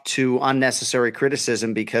up to unnecessary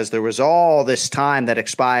criticism because there was all this time that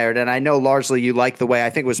expired. And I know largely you like the way I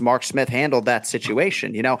think it was Mark Smith handled that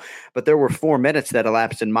situation, but there were 4 minutes that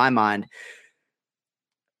elapsed in my mind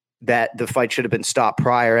that the fight should have been stopped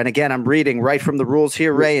prior. And again, I'm reading right from the rules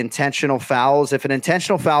here, Ray, intentional fouls. If an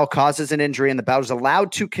intentional foul causes an injury and the bout is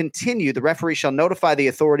allowed to continue, the referee shall notify the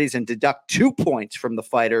authorities and deduct 2 points from the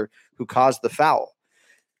fighter who caused the foul.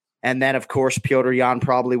 And then, of course, Petr Yan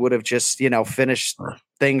probably would have just, finished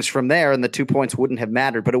things from there and the 2 points wouldn't have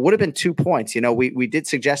mattered. But it would have been 2 points. We did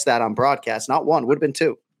suggest that on broadcast. Not one, would have been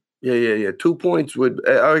 2. Yeah. 2 points would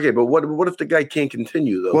okay, but what if the guy can't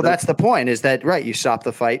continue though? Well, that's the point. Is that right? You stop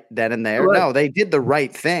the fight then and there. Right. No, they did the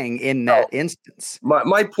right thing in that instance.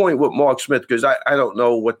 My point with Mark Smith, because I don't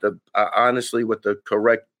know what honestly what the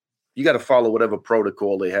correct. You got to follow whatever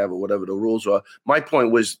protocol they have or whatever the rules are. My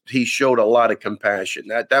point was he showed a lot of compassion.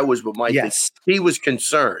 That was what my thing. He was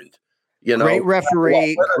concerned. Great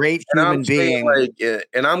referee, great human being.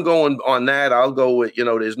 And I'm going on that. I'll go with,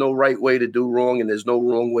 there's no right way to do wrong and there's no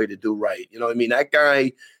wrong way to do right. I mean, that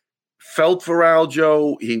guy felt for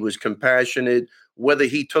Aljo. He was compassionate. Whether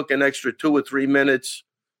he took an extra 2 or 3 minutes,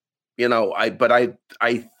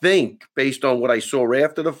 I think based on what I saw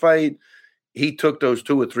after the fight, he took those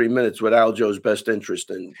 2 or 3 minutes with Aljo's best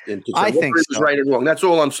interest in I think it was right and wrong. That's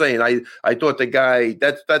all I'm saying. I thought the guy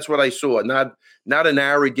that's what I saw. Not an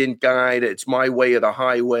arrogant guy that it's my way or the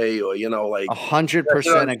highway or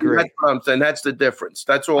 100% agree. That's what I'm saying. That's the difference.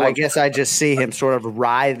 That's all. I guess I just see him sort of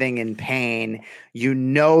writhing in pain.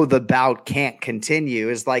 The bout can't continue.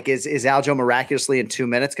 Is Aljo miraculously in 2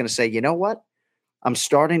 minutes going to say, you know what? I'm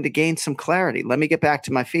starting to gain some clarity. Let me get back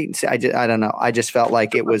to my feet and say, I don't know. I just felt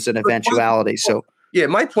like it was an eventuality. So yeah,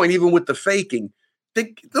 my point, even with the faking,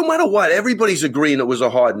 no matter what, everybody's agreeing it was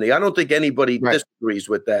a hard knee. I don't think anybody disagrees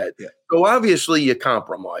with that. Yeah. So obviously you're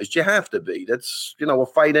compromised. You have to be. That's, a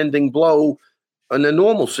fight-ending blow in a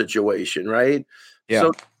normal situation, right?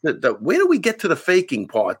 Yeah. So where do we get to the faking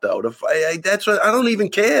part, though? That's what I don't even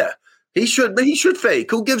care. He should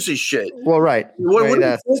fake. Who gives a shit? Well, right. What are you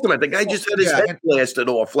talking about? The guy just had his head blasted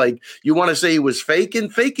off. You want to say he was faking?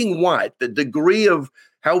 Faking what? The degree of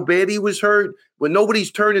how bad he was hurt? When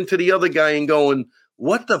nobody's turning to the other guy and going,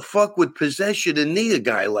 what the fuck would possess you to knee a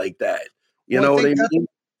guy like that? You know what I mean?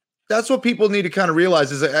 That's what people need to kind of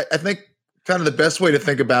realize is I think kind of the best way to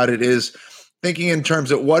think about it is thinking in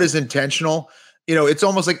terms of what is intentional. It's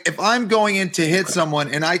almost like if I'm going in to hit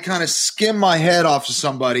someone and I kind of skim my head off of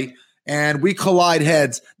somebody and we collide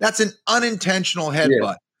heads, that's an unintentional headbutt.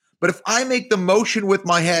 Yeah. But if I make the motion with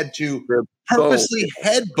my head to purposely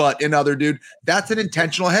headbutt another dude, that's an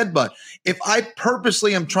intentional headbutt. If I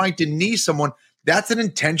purposely am trying to knee someone, that's an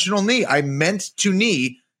intentional knee. I meant to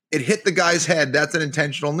knee. It hit the guy's head. That's an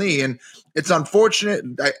intentional knee. And it's unfortunate,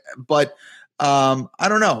 but I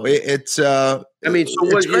don't know. It's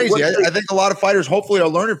crazy. I think a lot of fighters hopefully are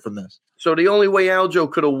learning from this. So the only way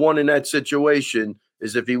Aljo could have won in that situation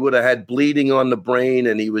is if he would have had bleeding on the brain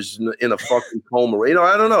and he was in a fucking coma.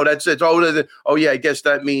 I don't know. That's it. Oh yeah, I guess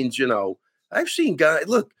that means, I've seen guys,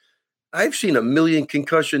 look, I've seen a million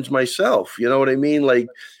concussions myself. You know what I mean?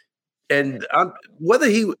 And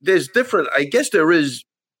there's different, I guess there is,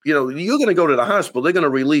 you're going to go to the hospital. They're going to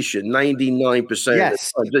release you 99%.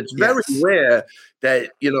 Yes. It's very rare that,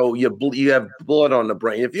 you have blood on the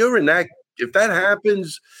brain. If that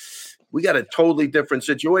happens, we got a totally different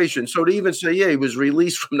situation. So to even say, he was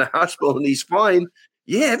released from the hospital and he's fine.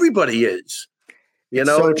 Yeah, everybody is.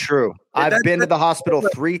 So true. I've been to the hospital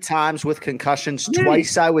 3 times with concussions.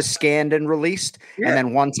 Twice I was scanned and released. Yeah. And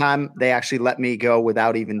then one time they actually let me go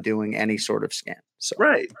without even doing any sort of scan. So.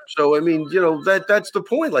 Right. So, I mean, that's the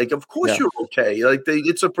point. Of course you're okay.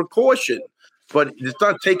 It's a precaution, but it's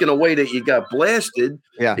not taking away that you got blasted.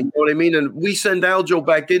 Yeah. You know what I mean? And we send Aljo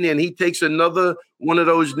back in there and he takes another one of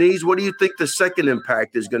those knees. What do you think the second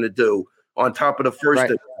impact is going to do on top of the first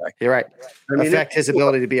Right. attack. You're right. I mean, affect his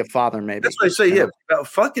ability to be a father, maybe. That's what I say. Yeah,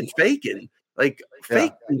 fucking faking. Like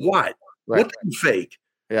faking what? Right. What did he fake?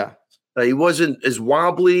 Yeah. He wasn't as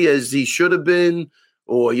wobbly as he should have been,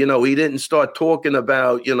 or he didn't start talking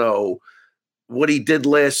about what he did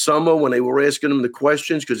last summer when they were asking him the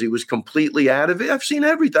questions because he was completely out of it. I've seen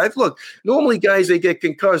everything. Look, normally guys, they get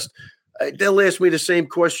concussed. They'll ask me the same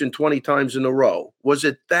question 20 times in a row. Was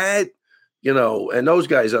it that? And those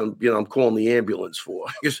guys, I'm calling the ambulance for.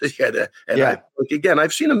 Again,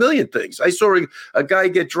 I've seen a million things. I saw a guy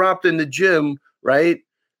get dropped in the gym, right?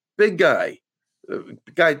 Big guy. The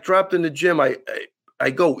guy dropped in the gym. I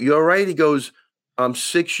go, "You all right?" He goes, "I'm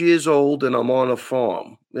 6 years old and I'm on a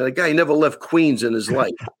farm." The guy never left Queens in his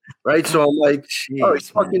life, right? So I'm like, "Oh, he's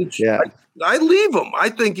fucking." I leave him. I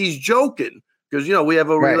think he's joking because we have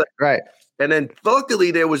a right. And then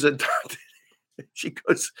luckily there was a. She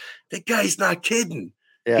goes, "The guy's not kidding."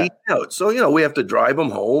 Yeah. He's out. So we have to drive him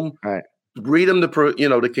home. Right. Read him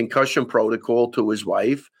the concussion protocol to his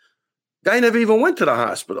wife. Guy never even went to the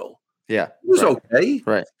hospital. Yeah. He was okay.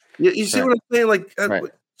 Right. You see what I'm saying? Like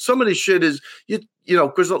some of this shit is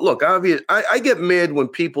because look, obvious. I get mad when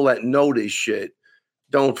people that know this shit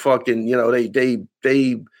don't fucking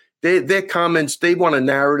their comments. They want a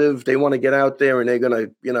narrative. They want to get out there and they're gonna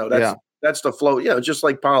that's the flow. Just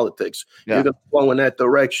like politics, you're gonna flow in that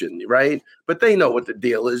direction, right? But they know what the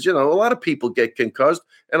deal is. A lot of people get concussed,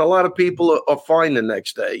 and a lot of people are fine the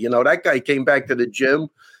next day. That guy came back to the gym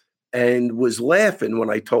and was laughing when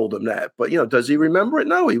I told him that. But does he remember it?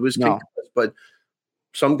 No, he was concussed. But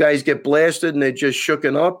some guys get blasted and they're just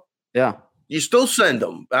shooken up. Yeah. You still send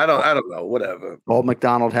them. I don't know. Whatever. Old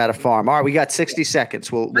McDonald had a farm. All right, we got 60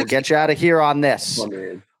 seconds. We'll get you out of here on this. Oh,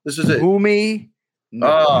 man. This is it. Pumi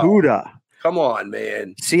Nakuda. Come on,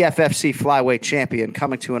 man. CFFC flyweight champion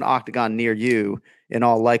coming to an octagon near you in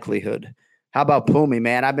all likelihood. How about Pumi,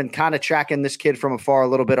 man? I've been kind of tracking this kid from afar a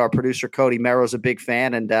little bit. Our producer, Cody Merrow's a big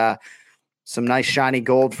fan, and some nice shiny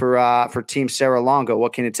gold for Team Sarah Longo.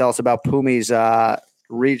 What can you tell us about Pumi's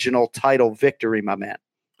regional title victory, my man?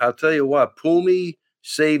 I'll tell you what, Pumi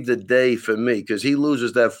saved the day for me because he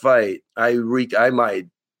loses that fight. I'm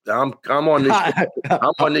on this.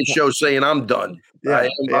 I'm on this show saying I'm done.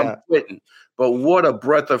 I'm quitting. But what a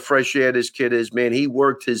breath of fresh air this kid is, man. He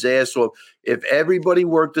worked his ass off. If everybody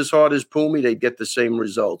worked as hard as Pumi, they'd get the same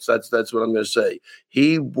results. That's what I'm going to say.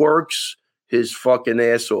 He works his fucking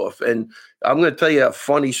ass off. And I'm going to tell you a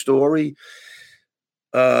funny story.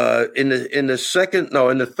 In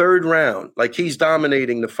the third round, like he's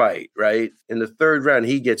dominating the fight, right? In the third round,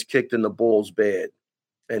 he gets kicked in the balls bad,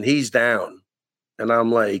 and he's down. And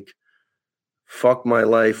I'm like, fuck my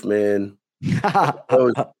life, man.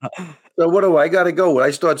 So what do I got to go?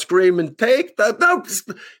 I start screaming, take the no,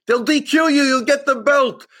 they'll DQ you. You'll get the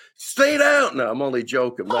belt. Stay down. No, I'm only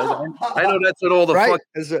joking. I know that's what all the I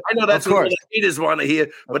know that's what all the haters want to hear.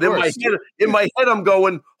 But in my head, I'm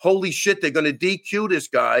going, holy shit, they're going to DQ this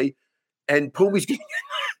guy, and Pumi's.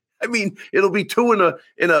 I mean, it'll be 2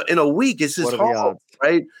 in a week. It's just hard,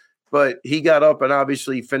 right? But he got up and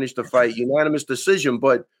obviously finished the fight, unanimous decision.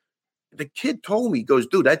 But the kid told me, he goes,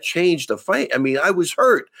 dude, that changed the fight. I mean, I was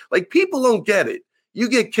hurt. Like, people don't get it. You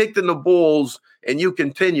get kicked in the balls and you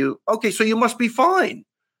continue. Okay, so you must be fine.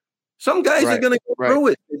 Some guys are going to go through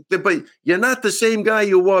it, but you're not the same guy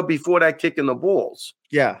you were before that kick in the balls.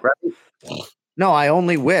 Yeah. Right? No, I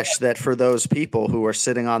only wish that for those people who are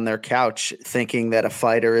sitting on their couch thinking that a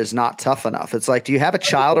fighter is not tough enough. It's like, do you have a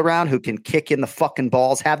child around who can kick in the fucking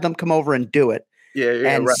balls? Have them come over and do it.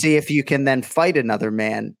 And see if you can then fight another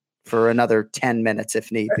man for another 10 minutes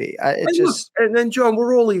if need be. And then, John,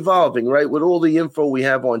 we're all evolving, right? With all the info we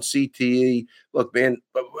have on CTE. Look, man,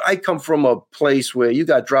 I come from a place where you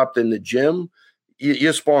got dropped in the gym,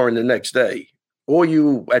 you're sparring the next day. Or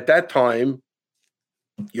you, at that time,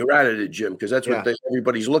 you're out of the gym because that's what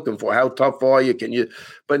everybody's looking for. How tough are you? Can you?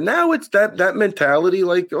 But now it's that mentality,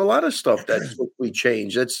 like a lot of stuff that's what we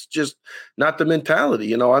change. That's just not the mentality.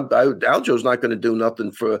 You know, Aljo's not going to do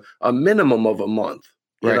nothing for a minimum of a month.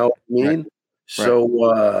 You know what I mean? Right.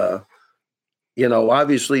 So, you know,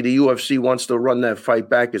 obviously the UFC wants to run that fight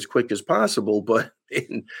back as quick as possible, but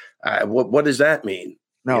what does that mean?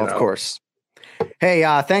 No, of course. Hey,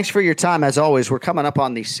 thanks for your time. As always, we're coming up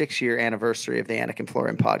on the 6-year anniversary of the Anik and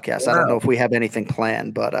Florian podcast. Wow. I don't know if we have anything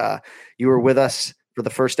planned, but you were with us for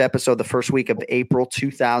the first episode, the first week of April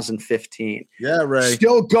 2015. Yeah, Ray.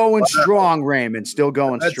 Still going strong, Raymond. Still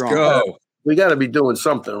going strong. Let's go. We got to be doing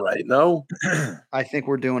something right, no? I think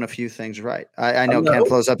we're doing a few things right. I know Ken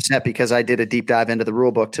Flo's upset because I did a deep dive into the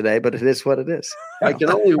rule book today, but it is what it is. I can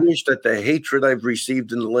only wish that the hatred I've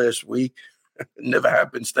received in the last week It never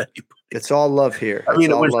happens to anybody. It's all love here. I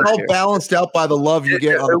mean, it was all balanced out by the love you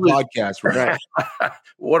get on the podcast, right?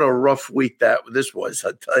 What a rough week this was.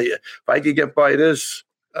 I tell you, if I could get by this,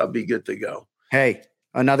 I'll be good to go. Hey,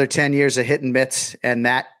 another 10 years of hitting mitts, and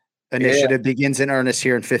that initiative begins in earnest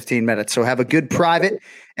here in 15 minutes. So have a good private,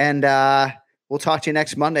 and we'll talk to you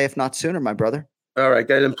next Monday, if not sooner, my brother. All right,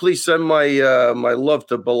 guys, and please send my my love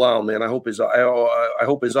to Bilal, man. I hope his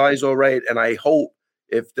eyes all right, and I hope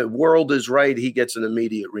if the world is right, he gets an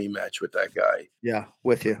immediate rematch with that guy. Yeah,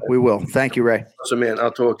 with you. We will. Thank you, Ray. So, man,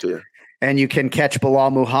 I'll talk to you. And you can catch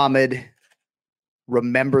Bilal Muhammad.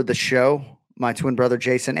 Remember the show. My twin brother,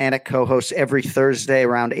 Jason Anik, co-hosts every Thursday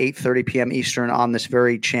around 8:30 p.m. Eastern on this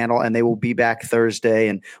very channel, and they will be back Thursday,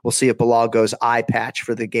 and we'll see if Bilal goes eye patch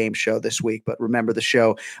for the game show this week. But remember the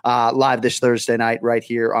show live this Thursday night right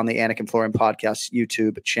here on the Anik and Florian Podcast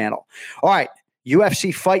YouTube channel. All right,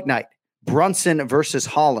 UFC Fight Night. Brunson versus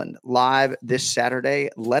Holland live this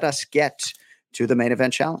Saturday. Let us get to the main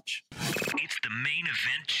event challenge. It's the main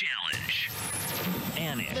event challenge.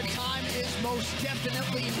 Anik. The time is most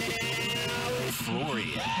definitely now.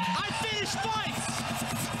 Florian. I finished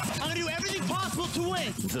fights. I'm going to do everything possible to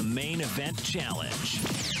win. The main event challenge.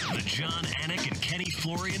 The John Anik and Kenny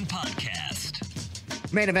Florian Podcast.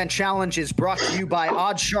 Main event challenge is brought to you by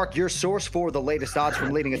OddsShark, your source for the latest odds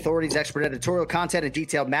from leading authorities, expert editorial content, and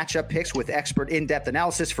detailed matchup picks with expert in-depth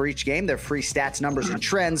analysis for each game. Their free stats, numbers, and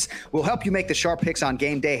trends will help you make the sharp picks on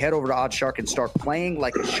game day. Head over to OddsShark and start playing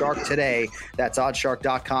like a shark today. That's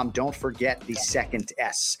oddshark.com. Don't forget the second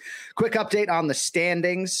S. Quick update on the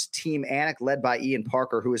standings. Team Anik, led by Ian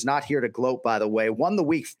Parker, who is not here to gloat, by the way, won the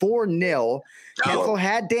week 4-0. Kenflo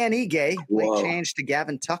had Dan Ige. Late change to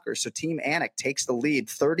Gavin Tucker. So Team Anik takes the lead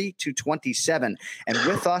 30-27. And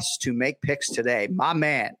with us to make picks today, my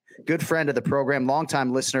man, good friend of the program,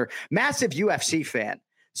 longtime listener, massive UFC fan.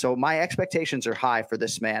 So my expectations are high for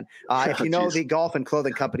this man. If you know the golf and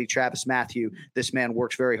clothing company, Travis Matthew, this man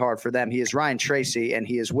works very hard for them. He is Ryan Tracy, and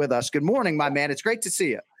he is with us. Good morning, my man. It's great to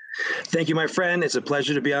see you. Thank you, my friend. It's a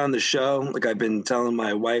pleasure to be on the show. Like I've been telling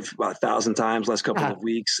my wife about 1,000 times last couple of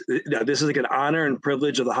weeks. This is like an honor and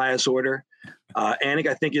privilege of the highest order. Anik,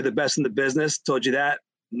 I think you're the best in the business. Told you that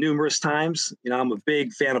numerous times. You know, I'm a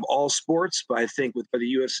big fan of all sports, but I think with the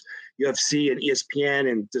UFC and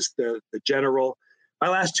ESPN and just the general, my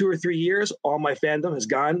last 2 or 3 years, all my fandom has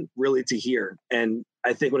gone really to here. And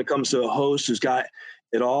I think when it comes to a host who's got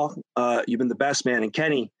it all, you've been the best, man. And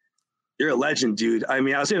Kenny, you're a legend, dude. I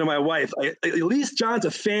mean, I was saying to my wife, at least John's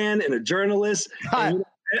a fan and a journalist. And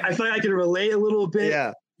I feel like I can relate a little bit.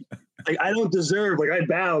 Yeah. Like, I don't deserve, like, I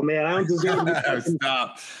bow, man. I don't deserve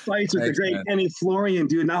fights with the great Kenny Florian,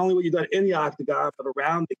 dude. Not only what you've done in the octagon, but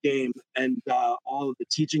around the game and all of the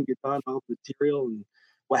teaching you've done, all the material and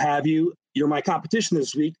what have you. You're my competition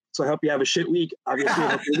this week, so I hope you have a shit week. Obviously,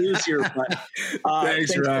 I hope you lose here, but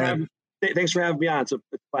thanks for having me on. It's a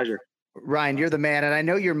pleasure. Ryan, you're the man, and I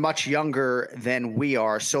know you're much younger than we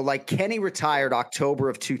are. So, like, Kenny retired October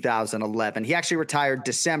of 2011. He actually retired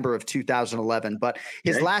December of 2011, but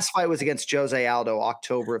his last fight was against Jose Aldo,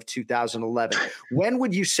 October of 2011. When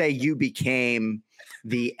would you say you became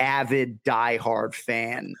the avid diehard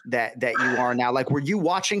fan that you are now? Like, were you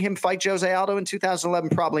watching him fight Jose Aldo in 2011?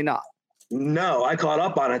 Probably not. No, I caught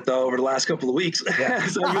up on it, though, over the last couple of weeks. Yeah.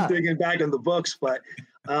 So I've been digging back in the books. But,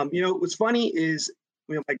 you know, what's funny is,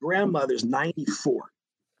 you know, my grandmother's 94,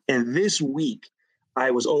 and this week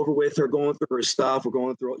I was over with her, going through her stuff.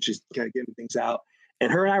 She's kind of getting things out,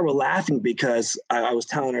 and her and I were laughing because I was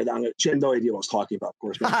telling her that she had no idea what I was talking about, of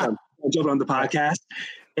course. But I'm jumping on the podcast,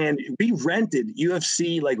 and we rented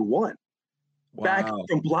UFC like 1 back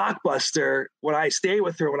from Blockbuster when I stayed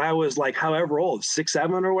with her when I was like however old, 6,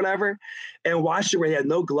 7 or whatever, and watched it where he had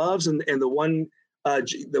no gloves, and the one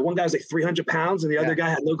guy was like 300 pounds, and the other guy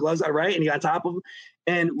had no gloves, right? And he got on top of him.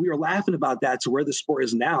 And we were laughing about that to where the sport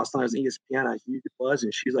is now. It's not as ESPN, how huge it was.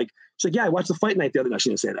 And she's like, yeah, I watched the fight night the other night. She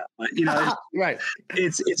didn't say that, but you know, right.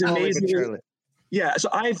 It's amazing. Yeah. So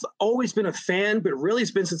I've always been a fan, but really it's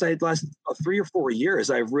been since I had last 3 or 4 years.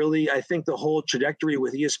 I think the whole trajectory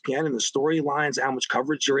with ESPN and the storylines, how much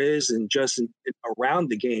coverage there is, and just around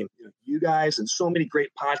the game, you guys, and so many great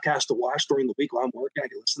podcasts to watch during the week while I'm working. I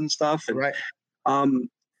can listen to stuff. And, right.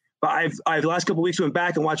 But I've the last couple of weeks went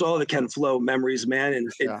back and watched all the Ken Flo memories, man.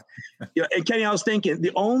 And and Kenny, I was thinking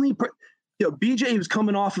the only, BJ was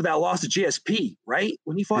coming off of that loss to GSP, right?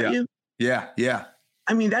 When he fought you. Yeah.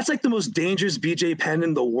 I mean, that's like the most dangerous BJ Penn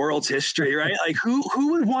in the world's history, right? Like who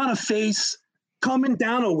would want to face coming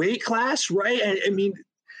down a weight class, right? And I mean,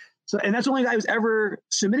 and that's the only guy who's ever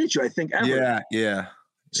submitted you, I think, ever. Yeah.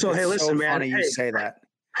 So, hey, listen, man. Funny you say that.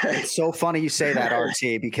 It's so funny you say that,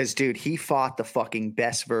 RT, because, dude, he fought the fucking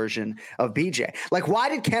best version of BJ. Like, why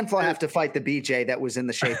did Ken Flo have to fight the BJ that was in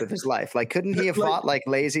the shape of his life? Like, couldn't he have fought, like,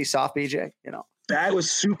 lazy, soft BJ, you know? That was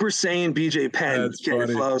Super Saiyan BJ Penn, Ken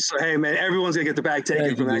Flo. So, hey, man, everyone's going to get the bag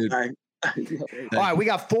taken from that guy. All right, we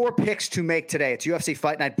got 4 picks to make today. It's UFC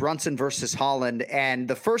Fight Night, Brunson versus Holland. And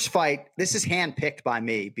the first fight, this is handpicked by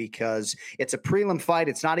me because it's a prelim fight.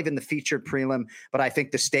 It's not even the featured prelim, but I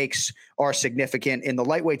think the stakes are significant. In the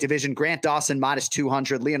lightweight division, Grant Dawson minus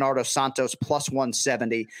 200, Leonardo Santos plus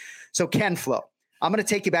 170. So Ken Flo, I'm going to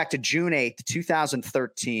take you back to June 8th,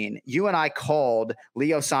 2013. You and I called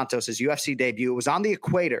Leo Santos' UFC debut. It was on the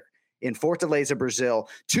equator in Fortaleza, Brazil.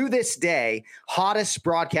 To this day, hottest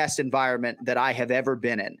broadcast environment that I have ever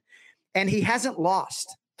been in. And he hasn't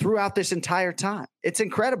lost throughout this entire time. It's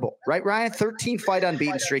incredible, right, Ryan? 13 fight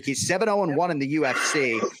unbeaten streak. He's 7-0-1 in the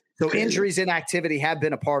UFC. So injuries, inactivity have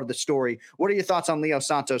been a part of the story. What are your thoughts on Leo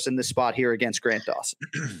Santos in this spot here against Grant Dawson?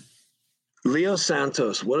 Leo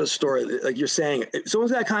Santos, what a story. Like you're saying,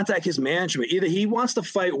 someone's got to contact his management. Either he wants to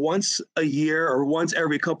fight once a year or once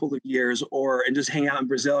every couple of years and just hang out in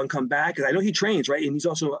Brazil and come back. Because I know he trains, right? And he's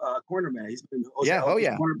also a cornerman. He's been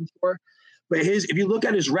corner before. But if you look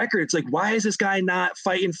at his record, it's like, why is this guy not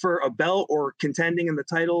fighting for a belt or contending in the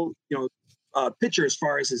title, picture as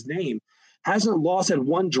far as his name? Hasn't lost, had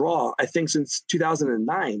one draw, I think, since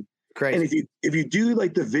 2009. Crazy. And if you do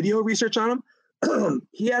like the video research on him,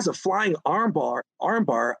 he has a flying armbar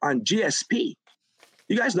on GSP.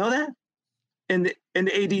 You guys know that? In the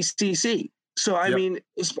ADCC. So, I mean,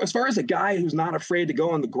 as far as a guy who's not afraid to go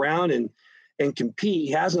on the ground and compete,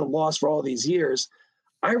 he hasn't lost for all these years.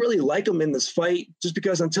 I really like him in this fight just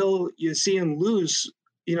because until you see him lose,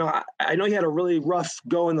 I know he had a really rough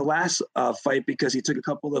go in the last fight because he took a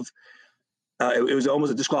couple of it was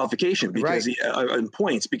almost a disqualification because on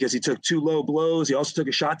points because he took 2 low blows. He also took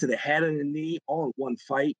a shot to the head and the knee all in one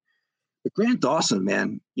fight. But Grant Dawson,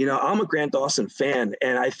 man, I'm a Grant Dawson fan,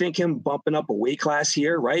 and I think him bumping up a weight class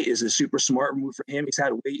here, right, is a super smart move for him. He's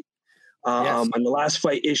had weight on the last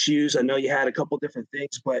fight issues. I know you had a couple different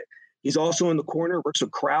things, but he's also in the corner, works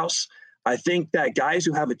with Krause. I think that guys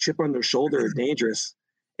who have a chip on their shoulder are dangerous.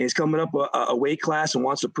 And he's coming up a weight class and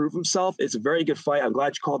wants to prove himself. It's a very good fight. I'm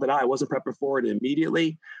glad you called it out. I wasn't prepping for it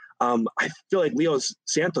immediately. I feel like Leo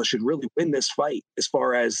Santos should really win this fight as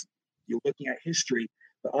far as you're looking at history.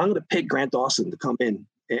 But I'm going to pick Grant Dawson to come in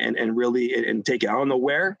and really take it. I don't know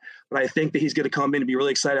where, but I think that he's going to come in and be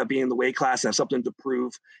really excited about being in the weight class and have something to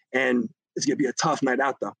prove. And it's going to be a tough night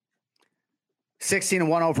out, though.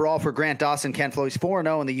 16-1 overall for Grant Dawson. Ken Flo, he's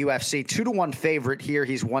 4-0 in the UFC, 2-1 favorite here.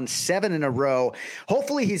 He's won 7 in a row.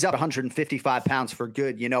 Hopefully he's up 155 pounds for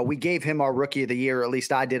good. We gave him our rookie of the year, or at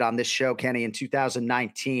least I did on this show, Kenny, in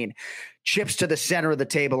 2019. Chips to the center of the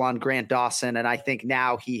table on Grant Dawson, and I think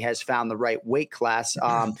now he has found the right weight class.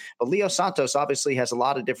 But Leo Santos obviously has a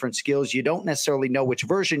lot of different skills. You don't necessarily know which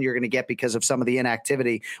version you're going to get because of some of the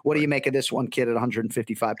inactivity. What do you make of this one kid at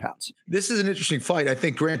 155 pounds? This is an interesting fight. I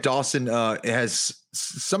think Grant Dawson has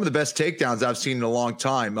some of the best takedowns I've seen in a long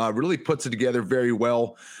time. Really puts it together very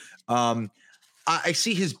well. I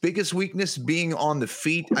see his biggest weakness being on the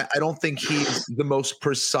feet. I don't think he's the most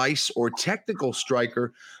precise or technical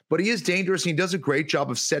striker, but he is dangerous, and he does a great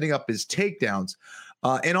job of setting up his takedowns.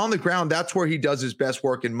 And on the ground, that's where he does his best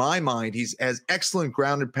work in my mind. He has excellent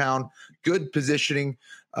ground and pound, good positioning,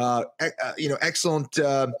 excellent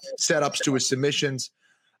setups to his submissions.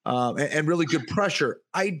 And really good pressure.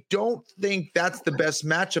 I don't think that's the best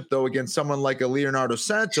matchup, though, against someone like a Leonardo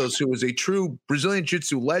Santos, who is a true Brazilian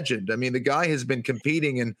Jiu-Jitsu legend. I mean, the guy has been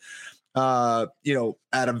competing at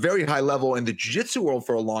a very high level in the Jiu-Jitsu world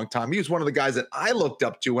for a long time. He was one of the guys that I looked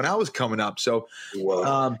up to when I was coming up. So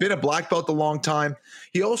been a black belt a long time.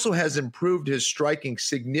 He also has improved his striking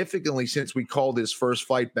significantly since we called his first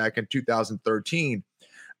fight back in 2013.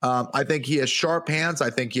 I think he has sharp hands. I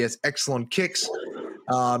think he has excellent kicks.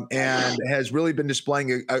 And has really been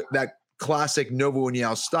displaying that classic Novo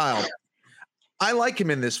União style. I like him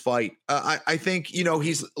in this fight. I think,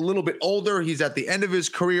 he's a little bit older. He's at the end of his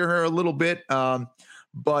career here a little bit.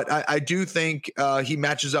 But I do think he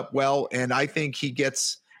matches up well, and I think he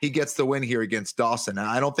gets the win here against Dawson.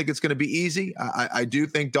 I don't think it's going to be easy. I do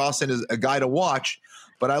think Dawson is a guy to watch,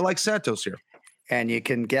 but I like Santos here. And you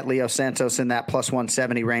can get Leo Santos in that plus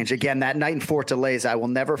 170 range. Again, that night in Fortaleza, I will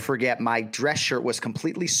never forget, my dress shirt was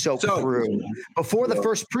completely soaked through before the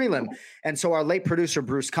first prelim. And so our late producer,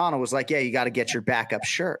 Bruce Connell, was like, yeah, you got to get your backup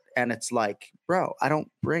shirt. And it's like, bro, I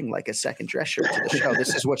don't bring like a second dress shirt to the show.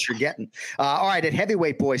 This is what you're getting. All right, at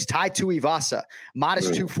heavyweight, boys, Tai Tuivasa, minus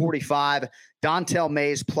 245, Dontel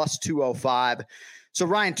Mays, plus 205. So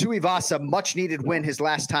Ryan, Tuivasa, much needed win his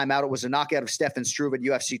last time out. It was a knockout of Stefan Struve at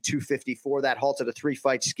UFC 254. That halted a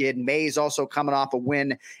 3-fight skid. Mays also coming off a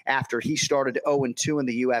win after he started 0-2 in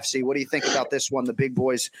the UFC. What do you think about this one, the big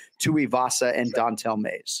boys, Tuivasa and Dontel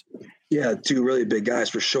Mays? Yeah, two really big guys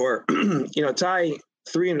for sure. Ty,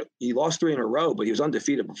 he lost 3 in a row, but he was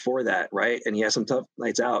undefeated before that, right? And he had some tough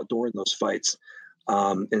nights out during those fights.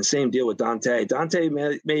 And same deal with Dante. Dante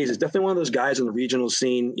Mays is definitely one of those guys in the regional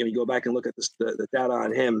scene. You go back and look at the data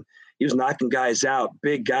on him. He was knocking guys out.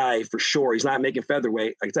 Big guy for sure. He's not making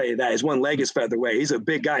featherweight. I can tell you that. His one leg is featherweight. He's a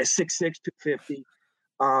big guy, 6'6", 250.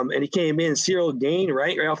 And he came in serial gain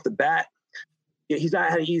right off the bat. He's not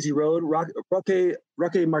had an easy road.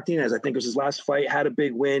 Roque Martinez, I think, was his last fight. Had a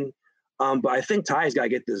big win. But I think Ty's got to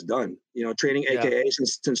get this done. Training AKA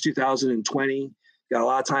since 2020. Got a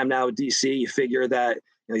lot of time now with DC. You figure that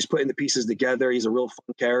he's putting the pieces together. He's a real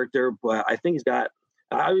fun character, but I think he's got.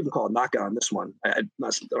 I would even call a knockout on this one. I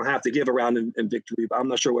don't have to give a round in victory, but I'm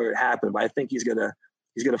not sure where it happened. But I think he's gonna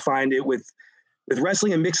find it with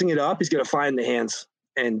wrestling and mixing it up. He's gonna find the hands.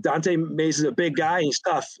 And Dante Mays is a big guy. He's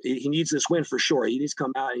tough. He needs this win for sure. He needs to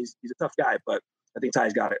come out. He's a tough guy, but I think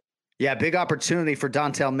Ty's got it. Yeah, big opportunity for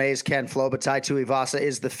Dontel Mays, Ken Flo, but Tai Tuivasa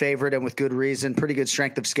is the favorite, and with good reason. Pretty good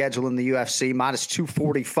strength of schedule in the UFC, minus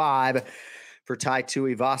 245 for Tai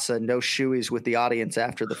Tuivasa. No shoeys with the audience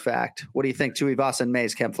after the fact. What do you think, Tuivasa and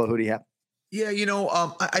Mays? Ken Flo, who do you have? Yeah,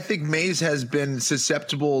 I think Mays has been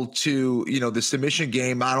susceptible to, the submission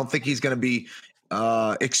game. I don't think he's going to be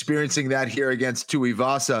experiencing that here against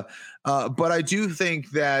Tuivasa. But I do think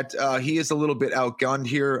that he is a little bit outgunned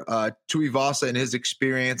here. Tuivasa, in his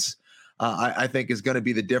experience, I think is going to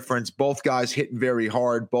be the difference. Both guys hitting very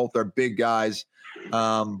hard. Both are big guys.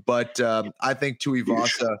 But I think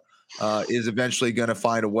Tuivasa is eventually going to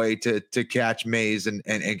find a way to catch Mays and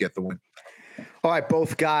get the win. All right,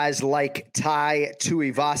 both guys like Tai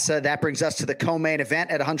Tuivasa. That brings us to the co-main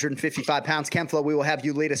event at 155 pounds. Ken Flo, we will have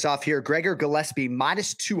you lead us off here. Gregor Gillespie,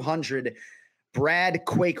 minus 200. Brad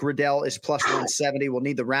Quake Riddell is plus 170. We'll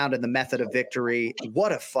need the round and the method of victory.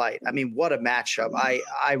 What a fight. I mean, what a matchup.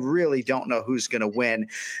 I really don't know who's going to win.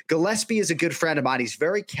 Gillespie is a good friend of mine. He's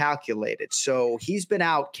very calculated. So he's been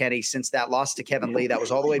out, Kenny, since that loss to Kevin Lee. That was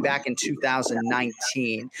all the way back in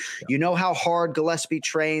 2019. You know how hard Gillespie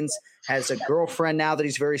trains. Has a girlfriend now that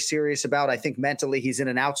he's very serious about. I think mentally he's in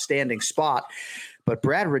an outstanding spot. But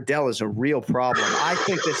Brad Riddell is a real problem. I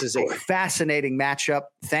think this is a fascinating matchup.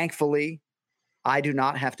 Thankfully, I do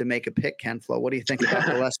not have to make a pick, Ken Flo. What do you think about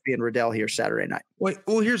Gillespie and Riddell here Saturday night?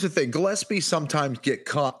 Well, here's the thing. Gillespie sometimes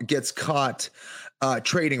gets caught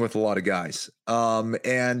trading with a lot of guys.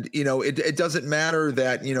 And, it doesn't matter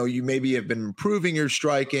that, you maybe have been improving your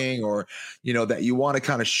striking or, that you want to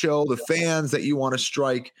kind of show the fans that you want to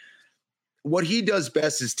strike. What he does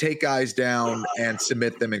best is take guys down and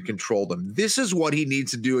submit them and control them. This is what he needs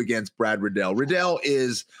to do against Brad Riddell. Riddell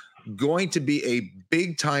is going to be a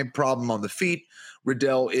big-time problem on the feet.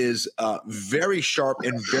 Riddell is very sharp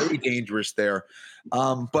and very dangerous there.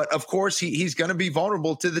 But, of course, he's going to be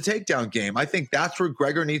vulnerable to the takedown game. I think that's where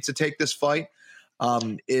Gregor needs to take this fight.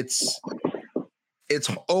 It's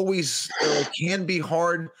always can be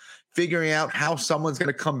hard figuring out how someone's going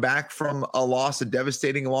to come back from a loss, a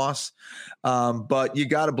devastating loss. But you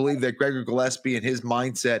got to believe that Gregor Gillespie and his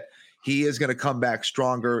mindset, he is going to come back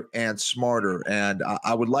stronger and smarter. And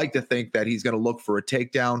I would like to think that he's going to look for a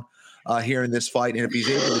takedown here in this fight. And if he's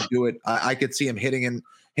able to do it, I could see him hitting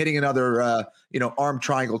another, arm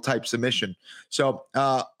triangle type submission. So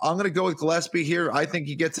I'm going to go with Gillespie here. I think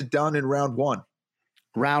he gets it done in round one.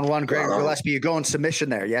 Round one, Gregor Gillespie, you're going submission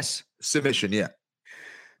there, yes? Submission, yeah.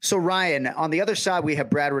 So, Ryan, on the other side, we have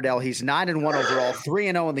Brad Riddell. He's 9-1 overall,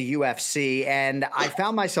 3-0 in the UFC. And I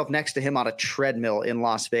found myself next to him on a treadmill in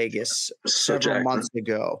Las Vegas several months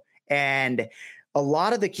ago. And a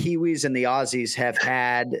lot of the Kiwis and the Aussies have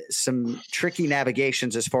had some tricky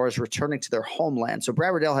navigations as far as returning to their homeland. So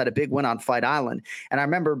Brad Riddell had a big win on Fight Island. And I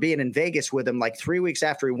remember being in Vegas with him like 3 weeks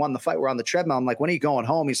after he won the fight. We're on the treadmill. I'm like, when are you going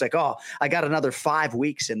home? He's like, oh, I got another 5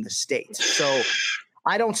 weeks in the States. So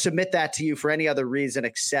I don't submit that to you for any other reason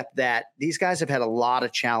except that these guys have had a lot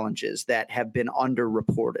of challenges that have been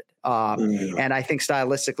underreported. And I think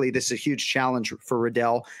stylistically, this is a huge challenge for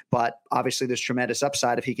Riddell, but obviously there's tremendous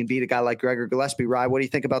upside if he can beat a guy like Gregor Gillespie. Rye, what do you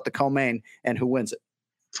think about the co-main and who wins it?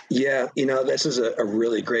 Yeah, this is a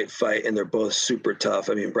really great fight, and they're both super tough.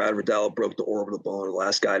 I mean, Brad Riddell broke the orbital bone. The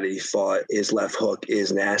last guy that he fought, his left hook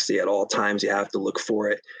is nasty at all times. You have to look for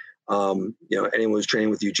it. Anyone who's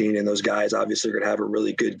training with Eugene and those guys obviously are going to have a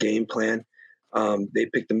really good game plan. They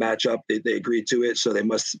picked the matchup. They agreed to it. So they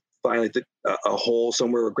must finally a hole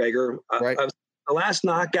somewhere with Gregor. Right. The last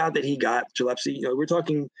knockout that he got, Gillespie, we're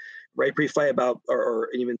talking right pre-fight about, or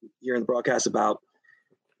even here in the broadcast about,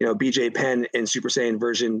 BJ Penn and Super Saiyan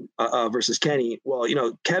version versus Kenny. Well,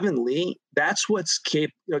 Kevin Lee, that's what's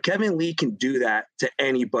capable. Kevin Lee can do that to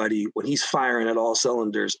anybody when he's firing at all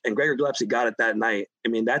cylinders. And Gregor Gillespie got it that night. I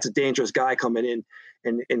mean, that's a dangerous guy coming in.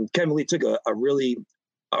 And Kevin Lee took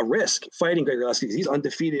a risk fighting Gregor Gillespie. He's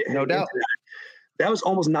undefeated. No doubt. That was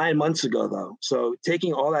almost 9 months ago, though. So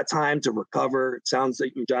taking all that time to recover, it sounds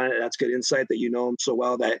like, John, that's good insight that you know him so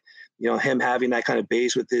well, that, him having that kind of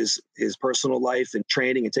base with his personal life and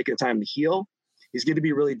training and taking the time to heal, he's going to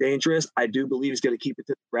be really dangerous. I do believe he's going to keep it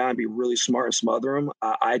to the ground, be really smart and smother him.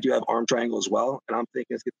 I do have arm triangle as well, and I'm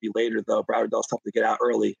thinking it's going to be later, though. Browardell's tough to get out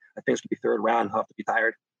early. I think it's going to be third round. He'll have to be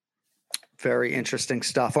tired. Very interesting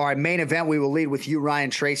stuff. All right, main event, we will lead with you,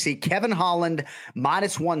 Ryan Tracy. Kevin Holland,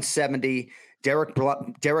 minus 170. Derek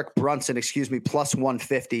Brunson, plus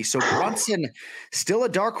 150. So Brunson, still a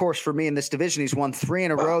dark horse for me in this division. He's won 3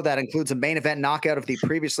 in a row. That includes a main event knockout of the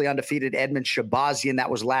previously undefeated Edmund Shabazian.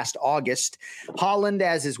 That was last August. Holland,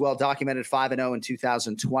 as is well documented, 5-0 in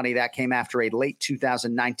 2020. That came after a late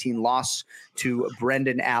 2019 loss to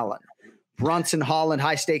Brendan Allen. Brunson, Holland,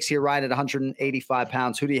 high stakes here, Ryan, at 185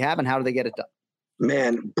 pounds. Who do you have and how do they get it done?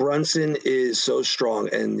 Man, Brunson is so strong,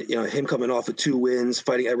 and him coming off of 2 wins,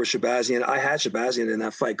 fighting Edward Shabazian. I had Shabazian in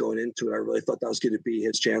that fight going into it. I really thought that was going to be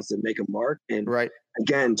his chance to make a mark. And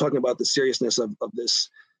again, talking about the seriousness of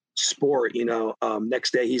this sport,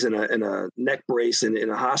 next day he's in a neck brace in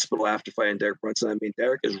a hospital after fighting Derek Brunson. I mean,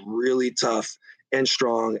 Derek is really tough and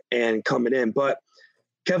strong and coming in. But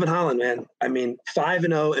Kevin Holland, man, I mean,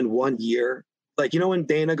 5-0 in 1 year. Like, when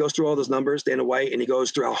Dana goes through all those numbers, Dana White, and he goes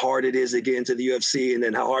through how hard it is to get into the UFC and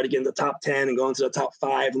then how hard to get in the top 10 and go into the top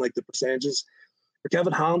 5 and like the percentages. For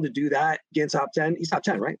Kevin Holland to do that, get in top 10, he's top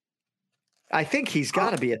 10, right? I think he's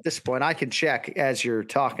got to be at this point. I can check as you're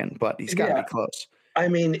talking, but he's got to be close. I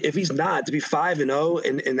mean, if he's not, to be 5-0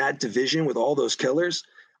 in that division with all those killers,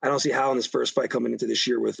 I don't see how in his first fight coming into this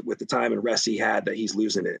year with the time and rest he had that he's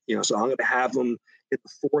losing it. So I'm going to have him hit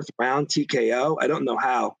the 4th round TKO. I don't know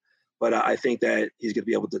how, but I think that he's going to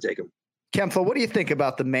be able to take him. Kempfel, what do you think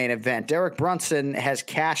about the main event? Derek Brunson has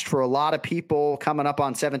cashed for a lot of people coming up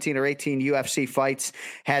on 17 or 18 UFC fights,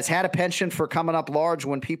 has had a penchant for coming up large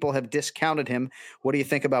when people have discounted him. What do you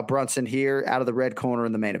think about Brunson here out of the red corner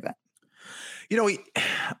in the main event?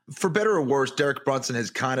 For better or worse, Derek Brunson has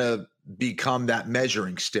kind of become that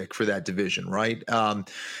measuring stick for that division, right?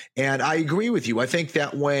 And I agree with you. I think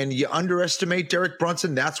that when you underestimate Derek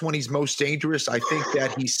Brunson, that's when he's most dangerous. I think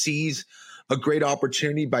that he sees a great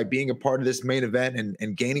opportunity by being a part of this main event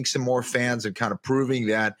and gaining some more fans and kind of proving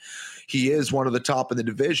that he is one of the top in the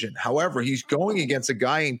division. However, he's going against a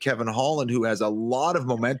guy in Kevin Holland who has a lot of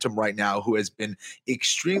momentum right now, who has been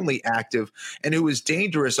extremely active and who is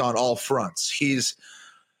dangerous on all fronts. He's,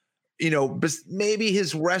 maybe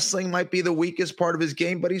his wrestling might be the weakest part of his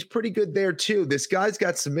game, but he's pretty good there too. This guy's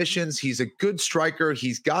got submissions. He's a good striker.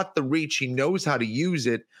 He's got the reach. He knows how to use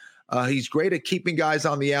it. He's great at keeping guys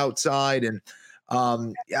on the outside. And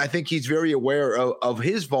I think he's very aware of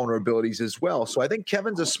his vulnerabilities as well. So I think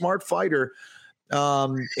Kevin's a smart fighter.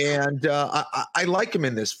 And I like him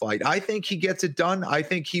in this fight. I think he gets it done. I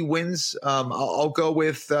think he wins. I'll go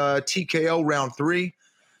with TKO round 3.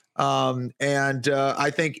 And I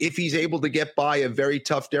think if he's able to get by a very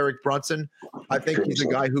tough Derek Brunson, I think he's a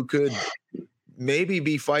guy who could maybe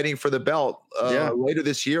be fighting for the belt later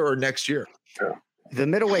this year or next year. Yeah. The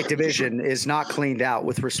middleweight division is not cleaned out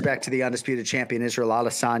with respect to the undisputed champion Israel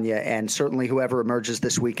Adesanya, and certainly whoever emerges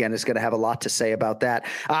this weekend is going to have a lot to say about that.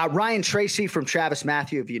 Ryan Tracy from Travis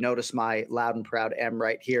Matthew, if you notice my loud and proud M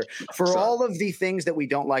right here. For all of the things that we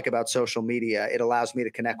don't like about social media, it allows me to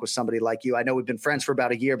connect with somebody like you. I know we've been friends for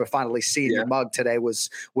about a year, but finally seeing your mug today was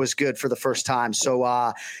good for the first time. So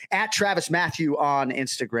at Travis Matthew on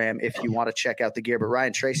Instagram, if you want to check out the gear. But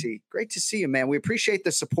Ryan Tracy, great to see you, man. We appreciate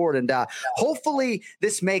the support, and hopefully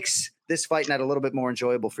this makes this fight night a little bit more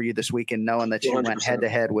enjoyable for you this weekend, knowing that you 100%. Went head to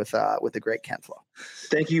head with the great Ken Flo.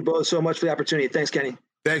 Thank you both so much for the opportunity. Thanks, Kenny.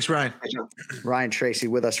 Thanks, Ryan. Ryan Tracy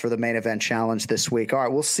with us for the main event challenge this week. All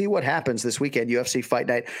right, we'll see what happens this weekend. UFC Fight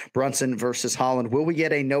Night, Brunson versus Holland. Will we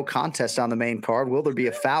get a no contest on the main card? Will there be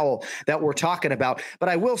a foul that we're talking about? But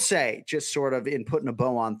I will say, just sort of in putting a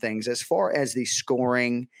bow on things, as far as the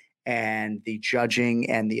scoring and the judging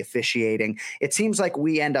and the officiating, it seems like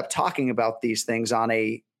we end up talking about these things on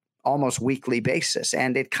a almost weekly basis.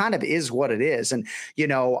 And it kind of is what it is. And,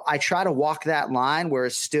 I try to walk that line where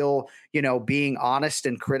it's still, being honest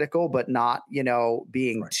and critical, but not,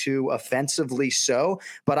 being too offensively so.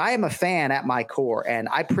 But I am a fan at my core, and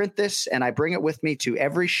I print this and I bring it with me to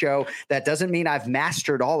every show. That doesn't mean I've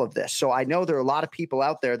mastered all of this. So I know there are a lot of people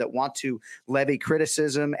out there that want to levy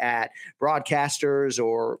criticism at broadcasters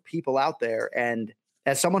or people out there. And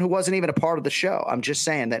as someone who wasn't even a part of the show, I'm just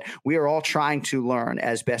saying that we are all trying to learn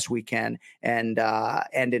as best we can and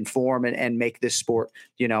inform and make this sport,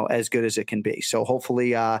 as good as it can be. So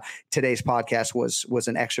hopefully today's podcast was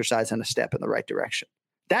an exercise and a step in the right direction.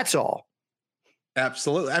 That's all.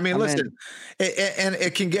 Absolutely. I mean, listen, and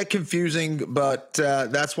it can get confusing, but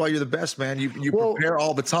that's why you're the best, man. You prepare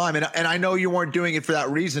all the time. And I know you weren't doing it for that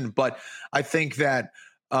reason, but I think that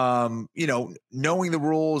knowing the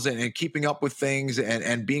rules and keeping up with things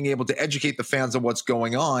and being able to educate the fans on what's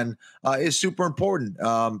going on is super important.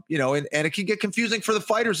 And it can get confusing for the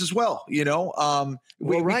fighters as well. We got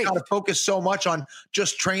to focus so much on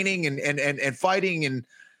just training and fighting and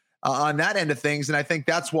on that end of things. And I think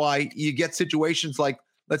that's why you get situations like,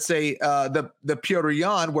 let's say, the Petr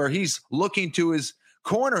Yan, where he's looking to his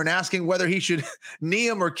corner and asking whether he should knee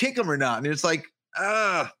him or kick him or not. And it's like,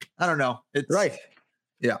 I don't know. It's right.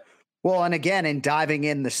 Yeah. Well, and again, in diving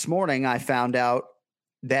in this morning, I found out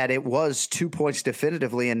that it was 2 points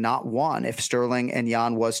definitively and not one if Sterling and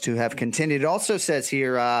Yan was to have continued. It also says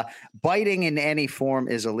here, biting in any form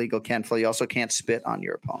is illegal, Ken Flo. You also can't spit on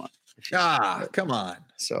your opponent. Come on.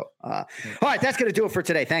 So, all right, that's going to do it for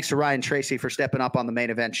today. Thanks to Ryan Tracy for stepping up on the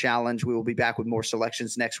main event challenge. We will be back with more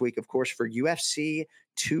selections next week, of course, for UFC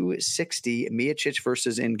 260, Miocic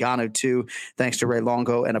versus Ngannou 2. Thanks to Ray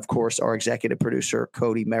Longo and, of course, our executive producer,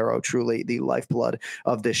 Cody Merrow, truly the lifeblood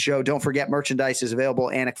of this show. Don't forget, merchandise is available,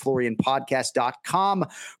 AnikFlorianPodcast.com.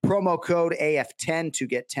 Promo code AF10 to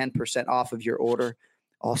get 10% off of your order.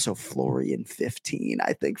 Also, Florian15,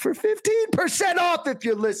 I think, for 15% off if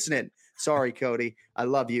you're listening. Sorry, Cody. I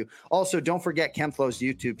love you. Also, don't forget Ken Flo's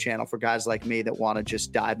YouTube channel for guys like me that want to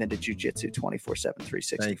just dive into jiu-jitsu 24/7,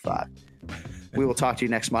 365. We will talk to you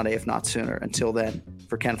next Monday, if not sooner. Until then,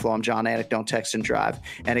 for Ken Flo, I'm John Anik. Don't text and drive.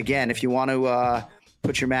 And again, if you want to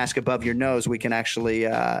put your mask above your nose, we can actually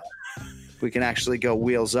go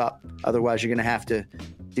wheels up. Otherwise, you're going to have to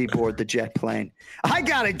deboard the jet plane. I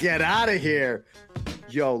got to get out of here.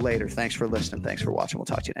 Yo, later. Thanks for listening. Thanks for watching. We'll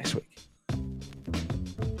talk to you next week.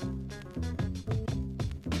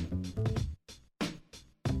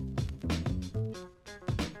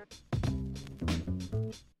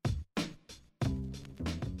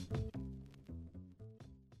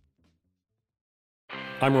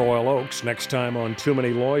 I'm Royal Oakes. Next time on Too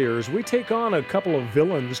Many Lawyers, we take on a couple of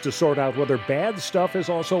villains to sort out whether bad stuff is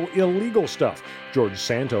also illegal stuff. George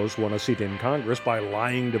Santos won a seat in Congress by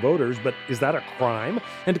lying to voters, but is that a crime?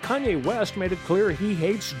 And Kanye West made it clear he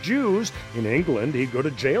hates Jews. In England, he'd go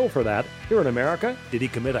to jail for that. Here in America, did he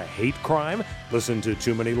commit a hate crime? Listen to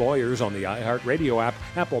Too Many Lawyers on the iHeartRadio app,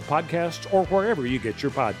 Apple Podcasts, or wherever you get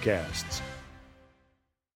your podcasts.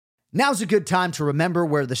 Now's a good time to remember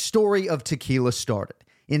where the story of tequila started.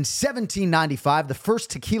 In 1795, the first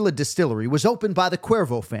tequila distillery was opened by the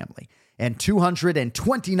Cuervo family, and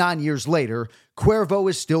 229 years later, Cuervo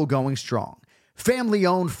is still going strong.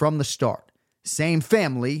 Family-owned from the start. Same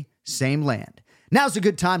family, same land. Now's a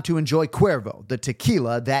good time to enjoy Cuervo, the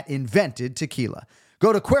tequila that invented tequila.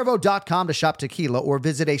 Go to Cuervo.com to shop tequila or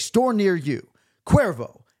visit a store near you.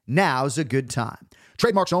 Cuervo, now's a good time.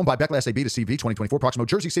 Trademarks owned by Beckless AB to CV 2024, Proximo,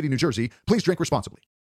 Jersey City, New Jersey. Please drink responsibly.